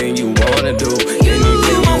 Anything you wanna do. You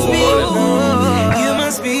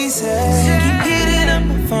must be sad. Keep hitting up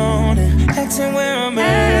my phone and asking where I'm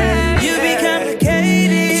at. You be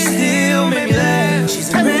complicated, still make me laugh. She's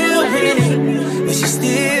a real pretty, but she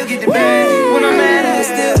still get the bag. When I'm mad, I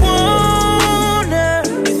still want her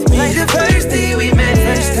with me. Like the first day we met,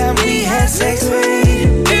 first time we had sex.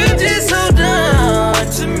 You just hold on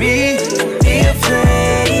to me, don't be afraid.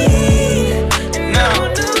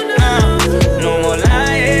 No more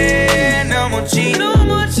lying, no more cheating, no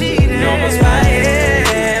more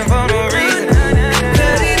spying for no reason.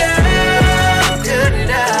 Cut it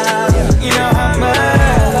out. You know how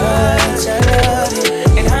much I love you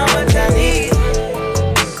and how much I need.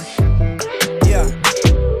 Yeah.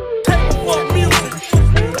 Power music.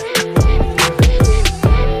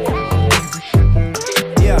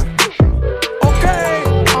 Yeah. Okay,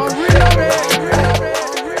 I'm reloaded.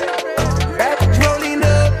 Back rolling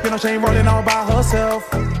up, you know she ain't rolling all by herself.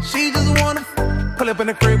 She just wanna pull up in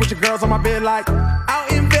the crib with your girls on my bed like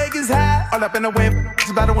out in Vegas high, all up in the wind,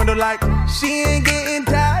 just by the window like she ain't getting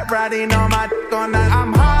tired, riding on my dick all night.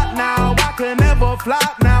 I'm hot now, I can never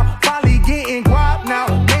flop now, finally getting guap now,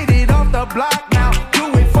 made it off the block now,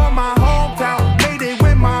 do it for my hometown, made it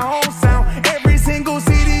with my own sound. Every single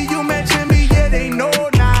city you mention me, yeah they know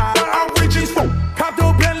now. I'm rich as fuck, copped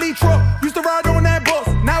a Bentley truck, used to ride on that bus,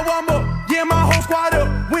 now I'm up, yeah my whole squad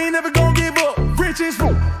up, we ain't never gonna give up. Rich as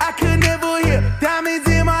fuck, I could never hear diamonds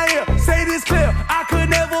in my ear. Say this clear, I could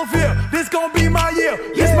never fear. This gon' be my year.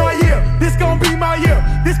 This my year. This gon' be my year.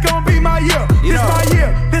 This gon' be my year. This my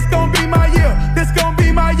year. This gon' be my year. This gon'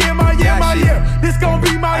 be my year. My year. My year. This gon'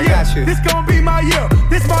 be my year. This gon' be my year.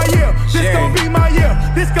 This my year. This gon' be my year.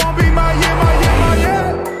 This gon' be my year. My year. My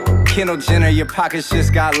year. Kendall Jenner, your pockets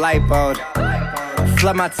just got lipoed.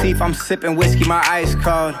 Flood my teeth, I'm sipping whiskey, my ice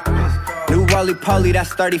cold. New roly-poly,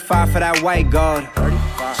 that's 35 for that white gold.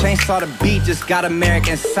 Chainsaw the beat, just got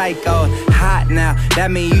American Psycho. Hot now, that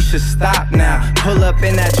mean you should stop now. Pull up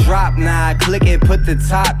in that drop now, click it, put the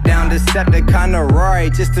top down. Decepticon to Rory,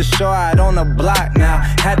 just to show out on the block now.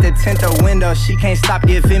 Had to tint the window, she can't stop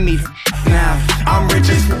giving me now. I'm rich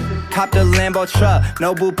as cop the Lambo truck,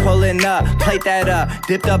 no boo pulling up. Plate that up,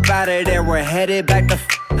 dipped up out of there, we're headed back to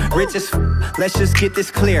rich as let's just get this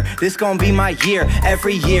clear. This gon' be my year,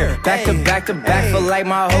 every year. Back to back to back for like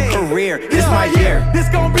my whole career. This my year. This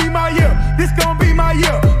gon' be my year. This gon' be my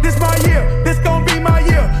year. This my year. This gon' be my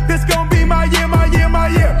year. This gon' be my year. My year. My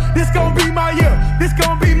year. This gon' be my year. This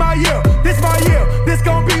gon' be my year. This my year. This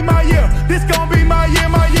gon' be my year. This gon' be my year.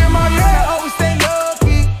 My year. My year. I always stay low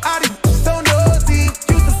key. All these so nosy.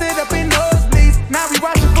 Used to sit up in nosebleeds. Now we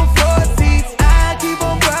watching from floor seats. I keep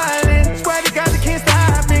on grinding. Swear to God they can't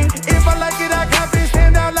stop me. If I like it, I cop it.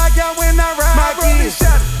 Stand out like y'all when I ride. My rolling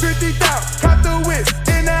shot 50,000. Cop the whip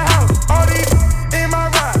in the house. All these in my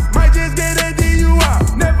ride. Might just get a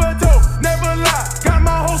DUI. Never told, never lie. Got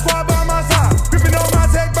my whole squad by my side.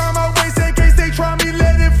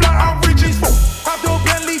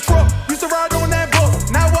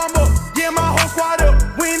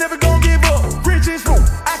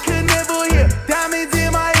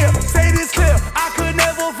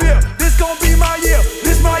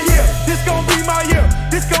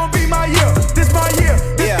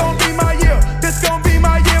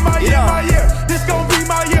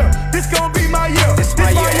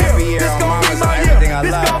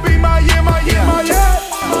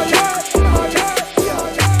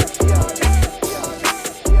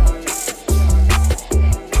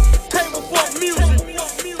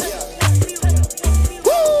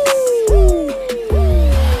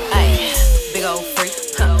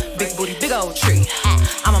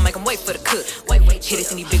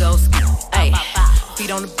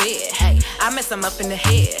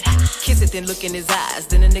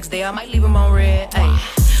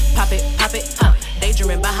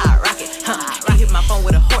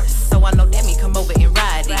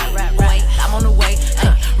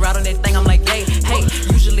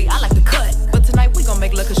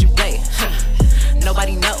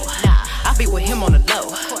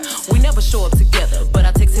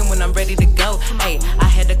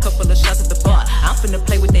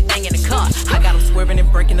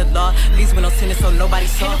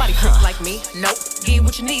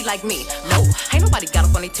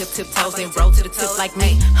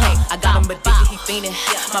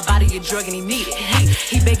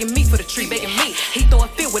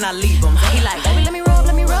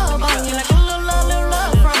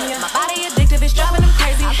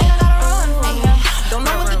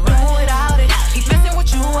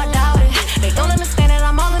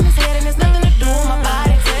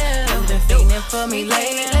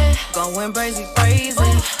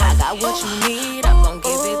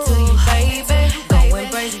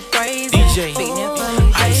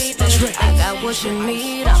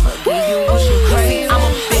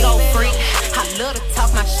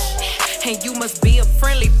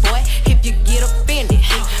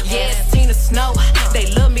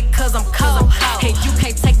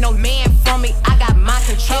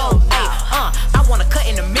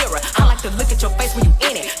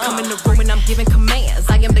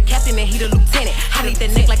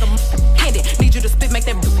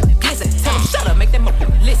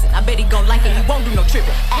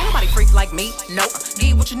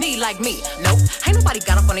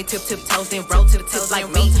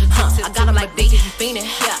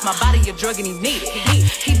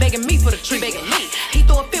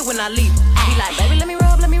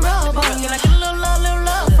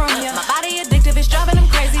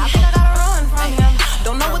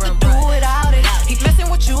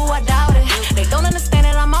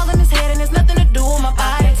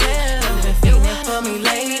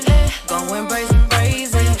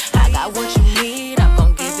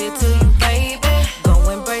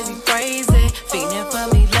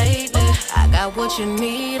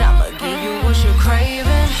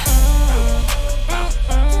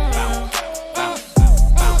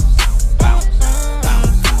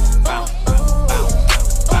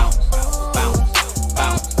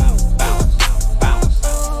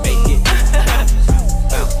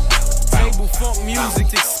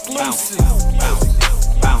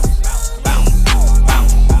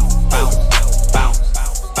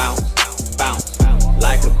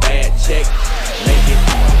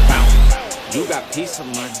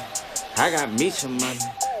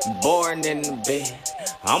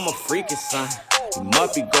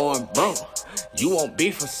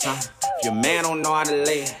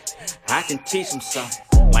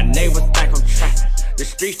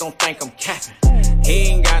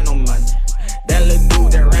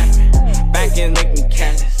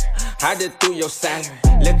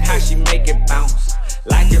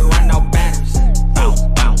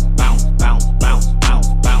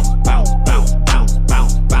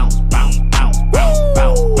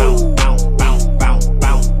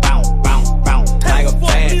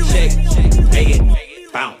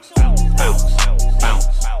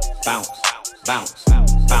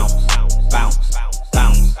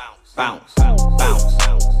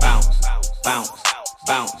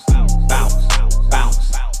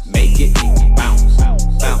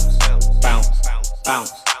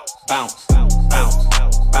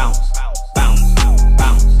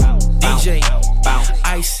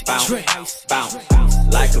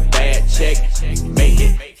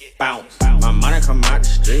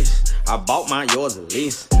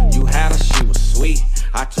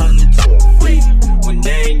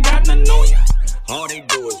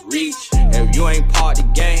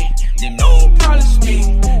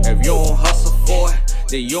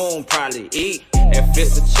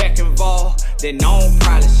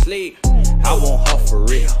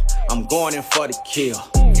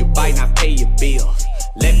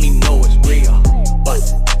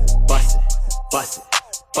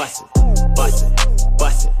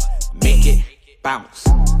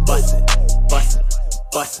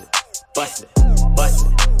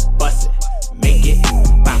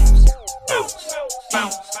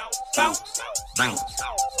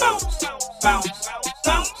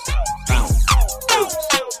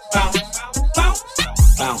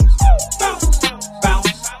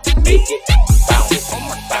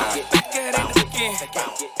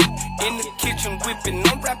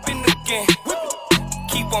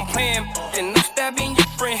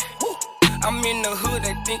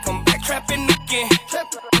 trapping again.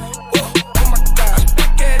 Woo, oh my gosh,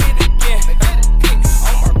 back at it again.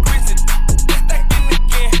 On my grizzly, stacking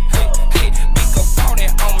again. Hey, big up all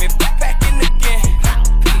that on me, backpacking again.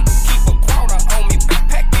 Keep a quarter on me,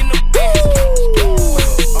 backpacking again.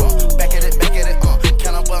 Back at it,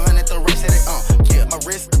 count up 100, the race at it, yeah, my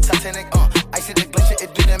wrist, Titanic, ice in the glacier,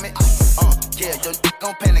 it do damage, yeah, your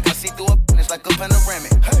gon' panic, I see through a it's like a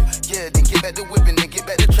panoramic, yeah, then get back to whipping, then get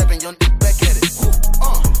back to trapping, your back at it,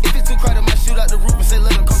 if it's too crowded, might shoot out the roof and say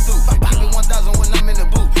let them come through, keep it 1,000 when I'm in the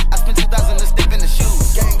booth, I spent 2,000 to step in the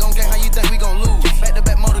shoes, gang gon' gang, how you think we gon' lose, back to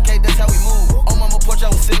back motorcade, that's how we move, on mama porch, I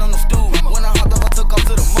was sitting on the stool, when I hopped up, I took off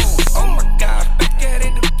to the moon, oh my gosh, back at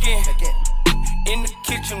it again, in the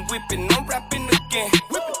kitchen whipping, I'm rapping again,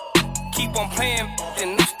 keep on playing,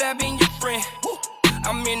 then I'm stabbing your friend,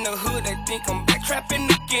 I'm in the hood, they think I'm back trapping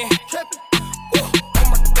again. Woo, oh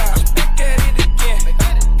my gosh, back at it again.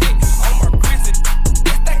 On my grizzly,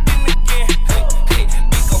 stacking again. Hey,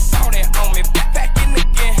 big up all that on me, backpacking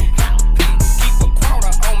again. Keep a quarter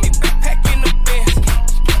on me, backpacking the Benz.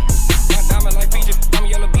 My diamond like Fiji, I'm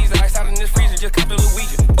yellow bees, and ice out in this freezer, just cut the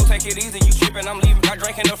Luigi. Oh, take it easy, you tripping, I'm leaving. Got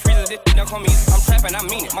drink in the freezer, this don't come easy. I'm trapping, I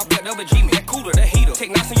mean it. My blood double G me, that cooler, that heater. Take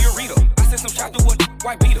knots in your Rito. I sent some shot through a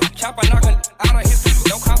white beetle. Chopper knocking out of his feet.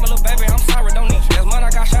 Don't call me little baby, I'm sorry, don't need you. As money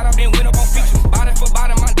I got shot, I been went up on features. Body for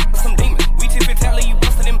body, my some demons. We tip it, tell you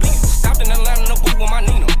busted and bleeding. Stopped in Atlanta, no boo with my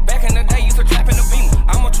Nina. Back in the day, used to trap in the beamer.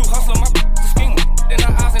 I'm a true hustler, my the schemer. Then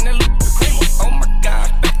her eyes and that look the creamer. Oh my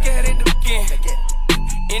gosh, back at it again.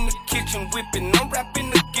 In the kitchen whipping, I'm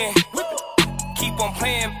rapping again. Keep on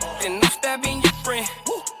playing, then I'm stabbing your friend.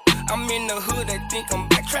 I'm in the hood, they think I'm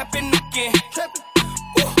back trapping again.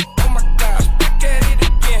 Woo, oh my gosh, back at it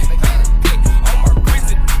again. On my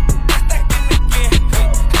grizzly, stacking again.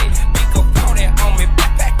 Big up all that on me,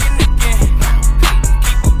 backpacking again.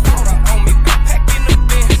 Keep a quarter on me, backpacking the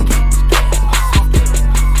Benz.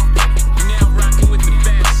 Now rocking with the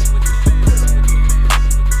best.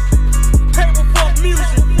 Table for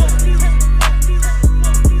music.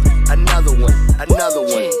 another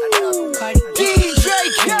one. DJ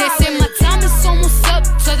Khaled. They say my time is almost up.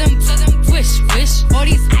 Tell them wish. All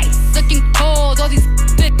these ice looking cold. All these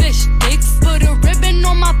fish dicks. Put a ribbon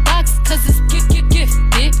on my box, cause it's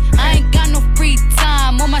gifted. I ain't got no free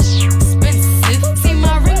time. All my shit expensive. See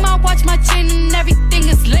my ring, my watch, my chain, and everything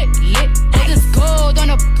is lit. All this gold on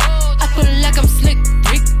a I feel like I'm slick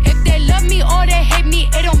Rick. If they love me or they hate me,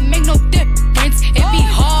 it don't make no difference. It be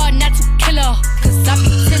hard not to kill her, cause I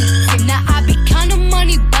be tempted. Now I be kinda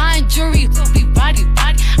money buying jewelry. Be body.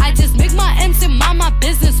 I just make my ends and mind my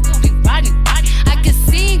business. Be riding. I can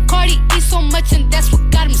see Cardi eat so much and that's what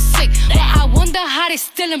got him sick. But I wonder how they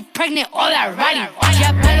still impregnate all that riding.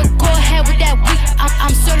 Yeah, better go ahead with that week.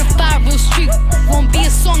 I'm certified real street. Won't be a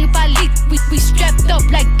song if I leak. We strapped up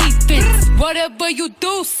like defense. Whatever you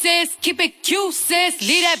do, sis, keep it cute, sis.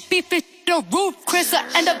 Leave that beef it the roof, Chris, I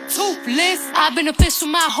end up toothless. I've been official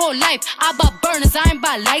my whole life. I bought burners, I ain't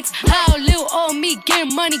buy lights. How little old me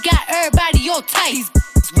getting money got everybody all tight. These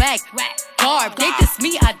whack, garb. They diss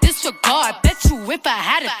me, I disregard. Bet you if I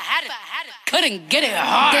had it, couldn't get it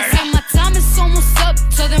hard. They say my time is almost up.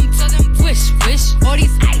 Tell them wish. All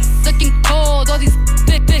these ice looking cold. All these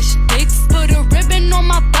fish dicks. Put a ribbon on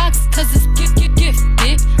my box, cause it's gifted.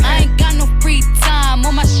 I ain't got no free time.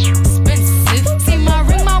 All my shit expensive. See my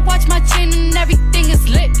ring, my watch, my chain, and everything is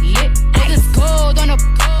lit. All this gold on a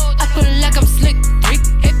I feel like I'm slick Rick.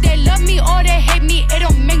 If they love me or they hate me, it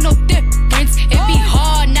don't make no difference. It be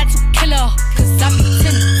hard not to kill her, cause I be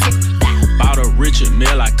tempted. Bought a Richard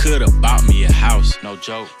Mill, I could've bought me a house. No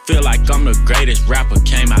joke. Feel like I'm the greatest rapper,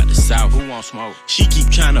 came out the South. Who want smoke? She keep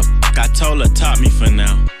tryna I told her top me for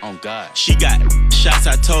now. On God. She got shots,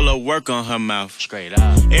 I told her work on her mouth. Straight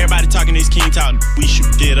up. Everybody talking this king talk, we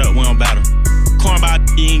shoot it up, we don't battle. Corn about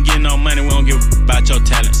you ain't getting no money, we don't give about your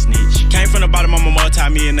talent, snitch. Came from the bottom, I'm a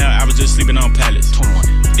multi-millionaire, I was just sleeping on pallets.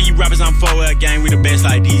 21. These rappers on 4L gang, we the best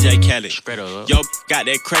like DJ Khaled. Spread up. Yo, got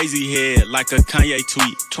that crazy head like a Kanye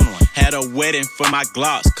tweet. 21. Had a wedding for my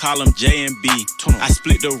Glocks, call them J and B. 21. I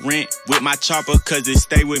split the rent with my chopper cause it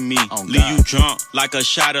stay with me. Leave you drunk like a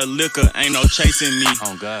shot of liquor, ain't no chasing me.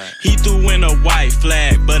 Oh God. He threw in a white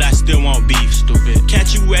flag, but I still want beef. Stupid.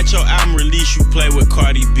 Catch you at your album release, you play with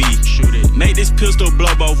Cardi B. Shoot it. Make this pistol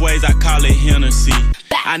blow both ways, I call it Hennessy.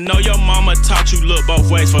 I know your mama taught you look both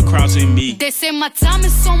ways for crossing me. They say my time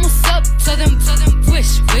is almost up. Tell them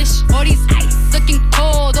wish. All these ice looking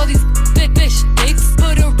cold. All these fish dicks.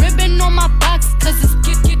 Put a ribbon on my box, cause it's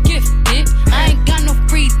gifted. I ain't got no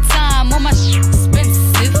free time. All my shit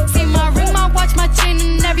expensive. See my ring, my watch, my chain,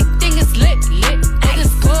 and everything is lit. All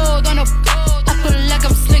this gold on a I feel like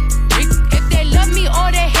I'm slick Rick. If they love me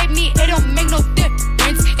or they hate me, it don't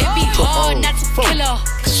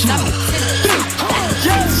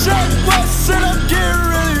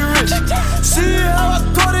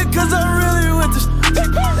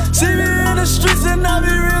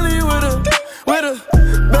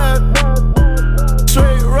bad.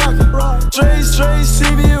 Straight rockin'. Straight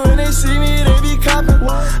see me when they see me, they be coppin'.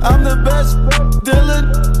 I'm the best dealer,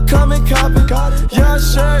 come and cop it. Young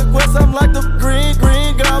shirt, West, I'm like the green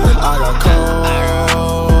goblin. I got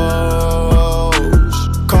calls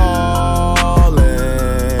calling.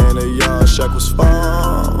 The young shack was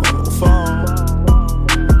phone.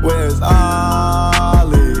 Where's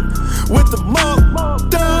Ollie? With the muff.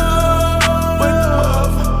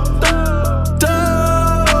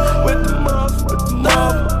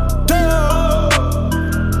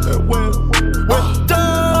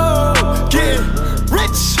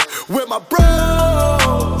 With my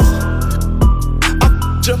bros,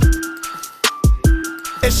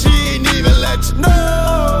 and she ain't even let you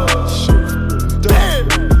know. Damn,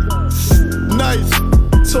 nice.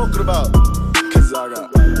 Talking about, cause I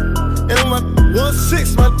got, and on my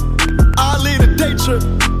 1-6, my I lead a day trip.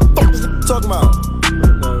 Fuck is talking about?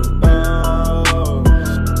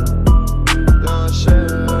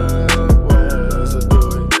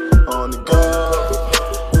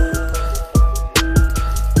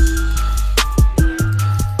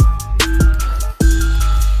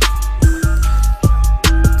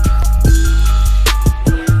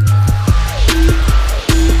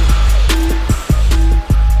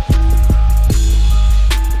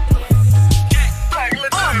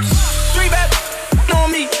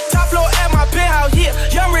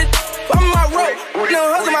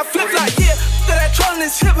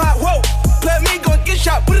 Hip hop, whoa. Play me gon' get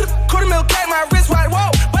shot. Quarter mil cake, my wrist wide,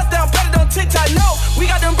 whoa. Bust down, better don't TikTok, no. We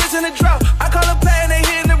got them bricks in the drought. I call a play and they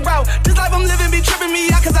hitting the route. This life I'm living be tripping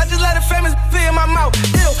me out, cause I just let a famous fit in my mouth.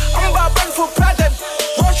 Ew, I'm about burning for a project.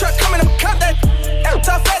 Road truck coming, I'ma cut that.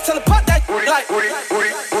 Tough fat, tell the pop that. Like,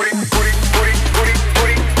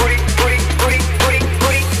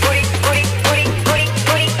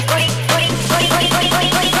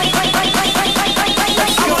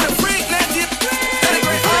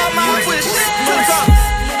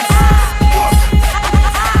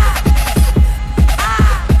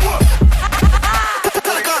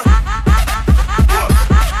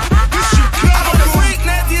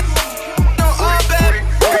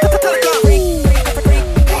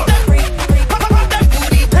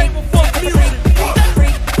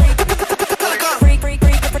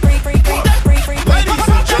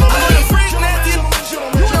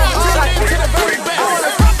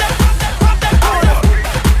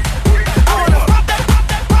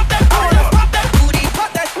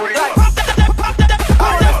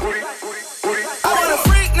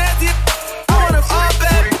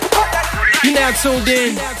 tuned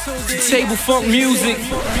in to Table Funk Music.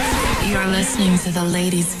 You're listening to the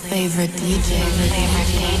ladies' favorite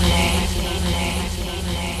DJ.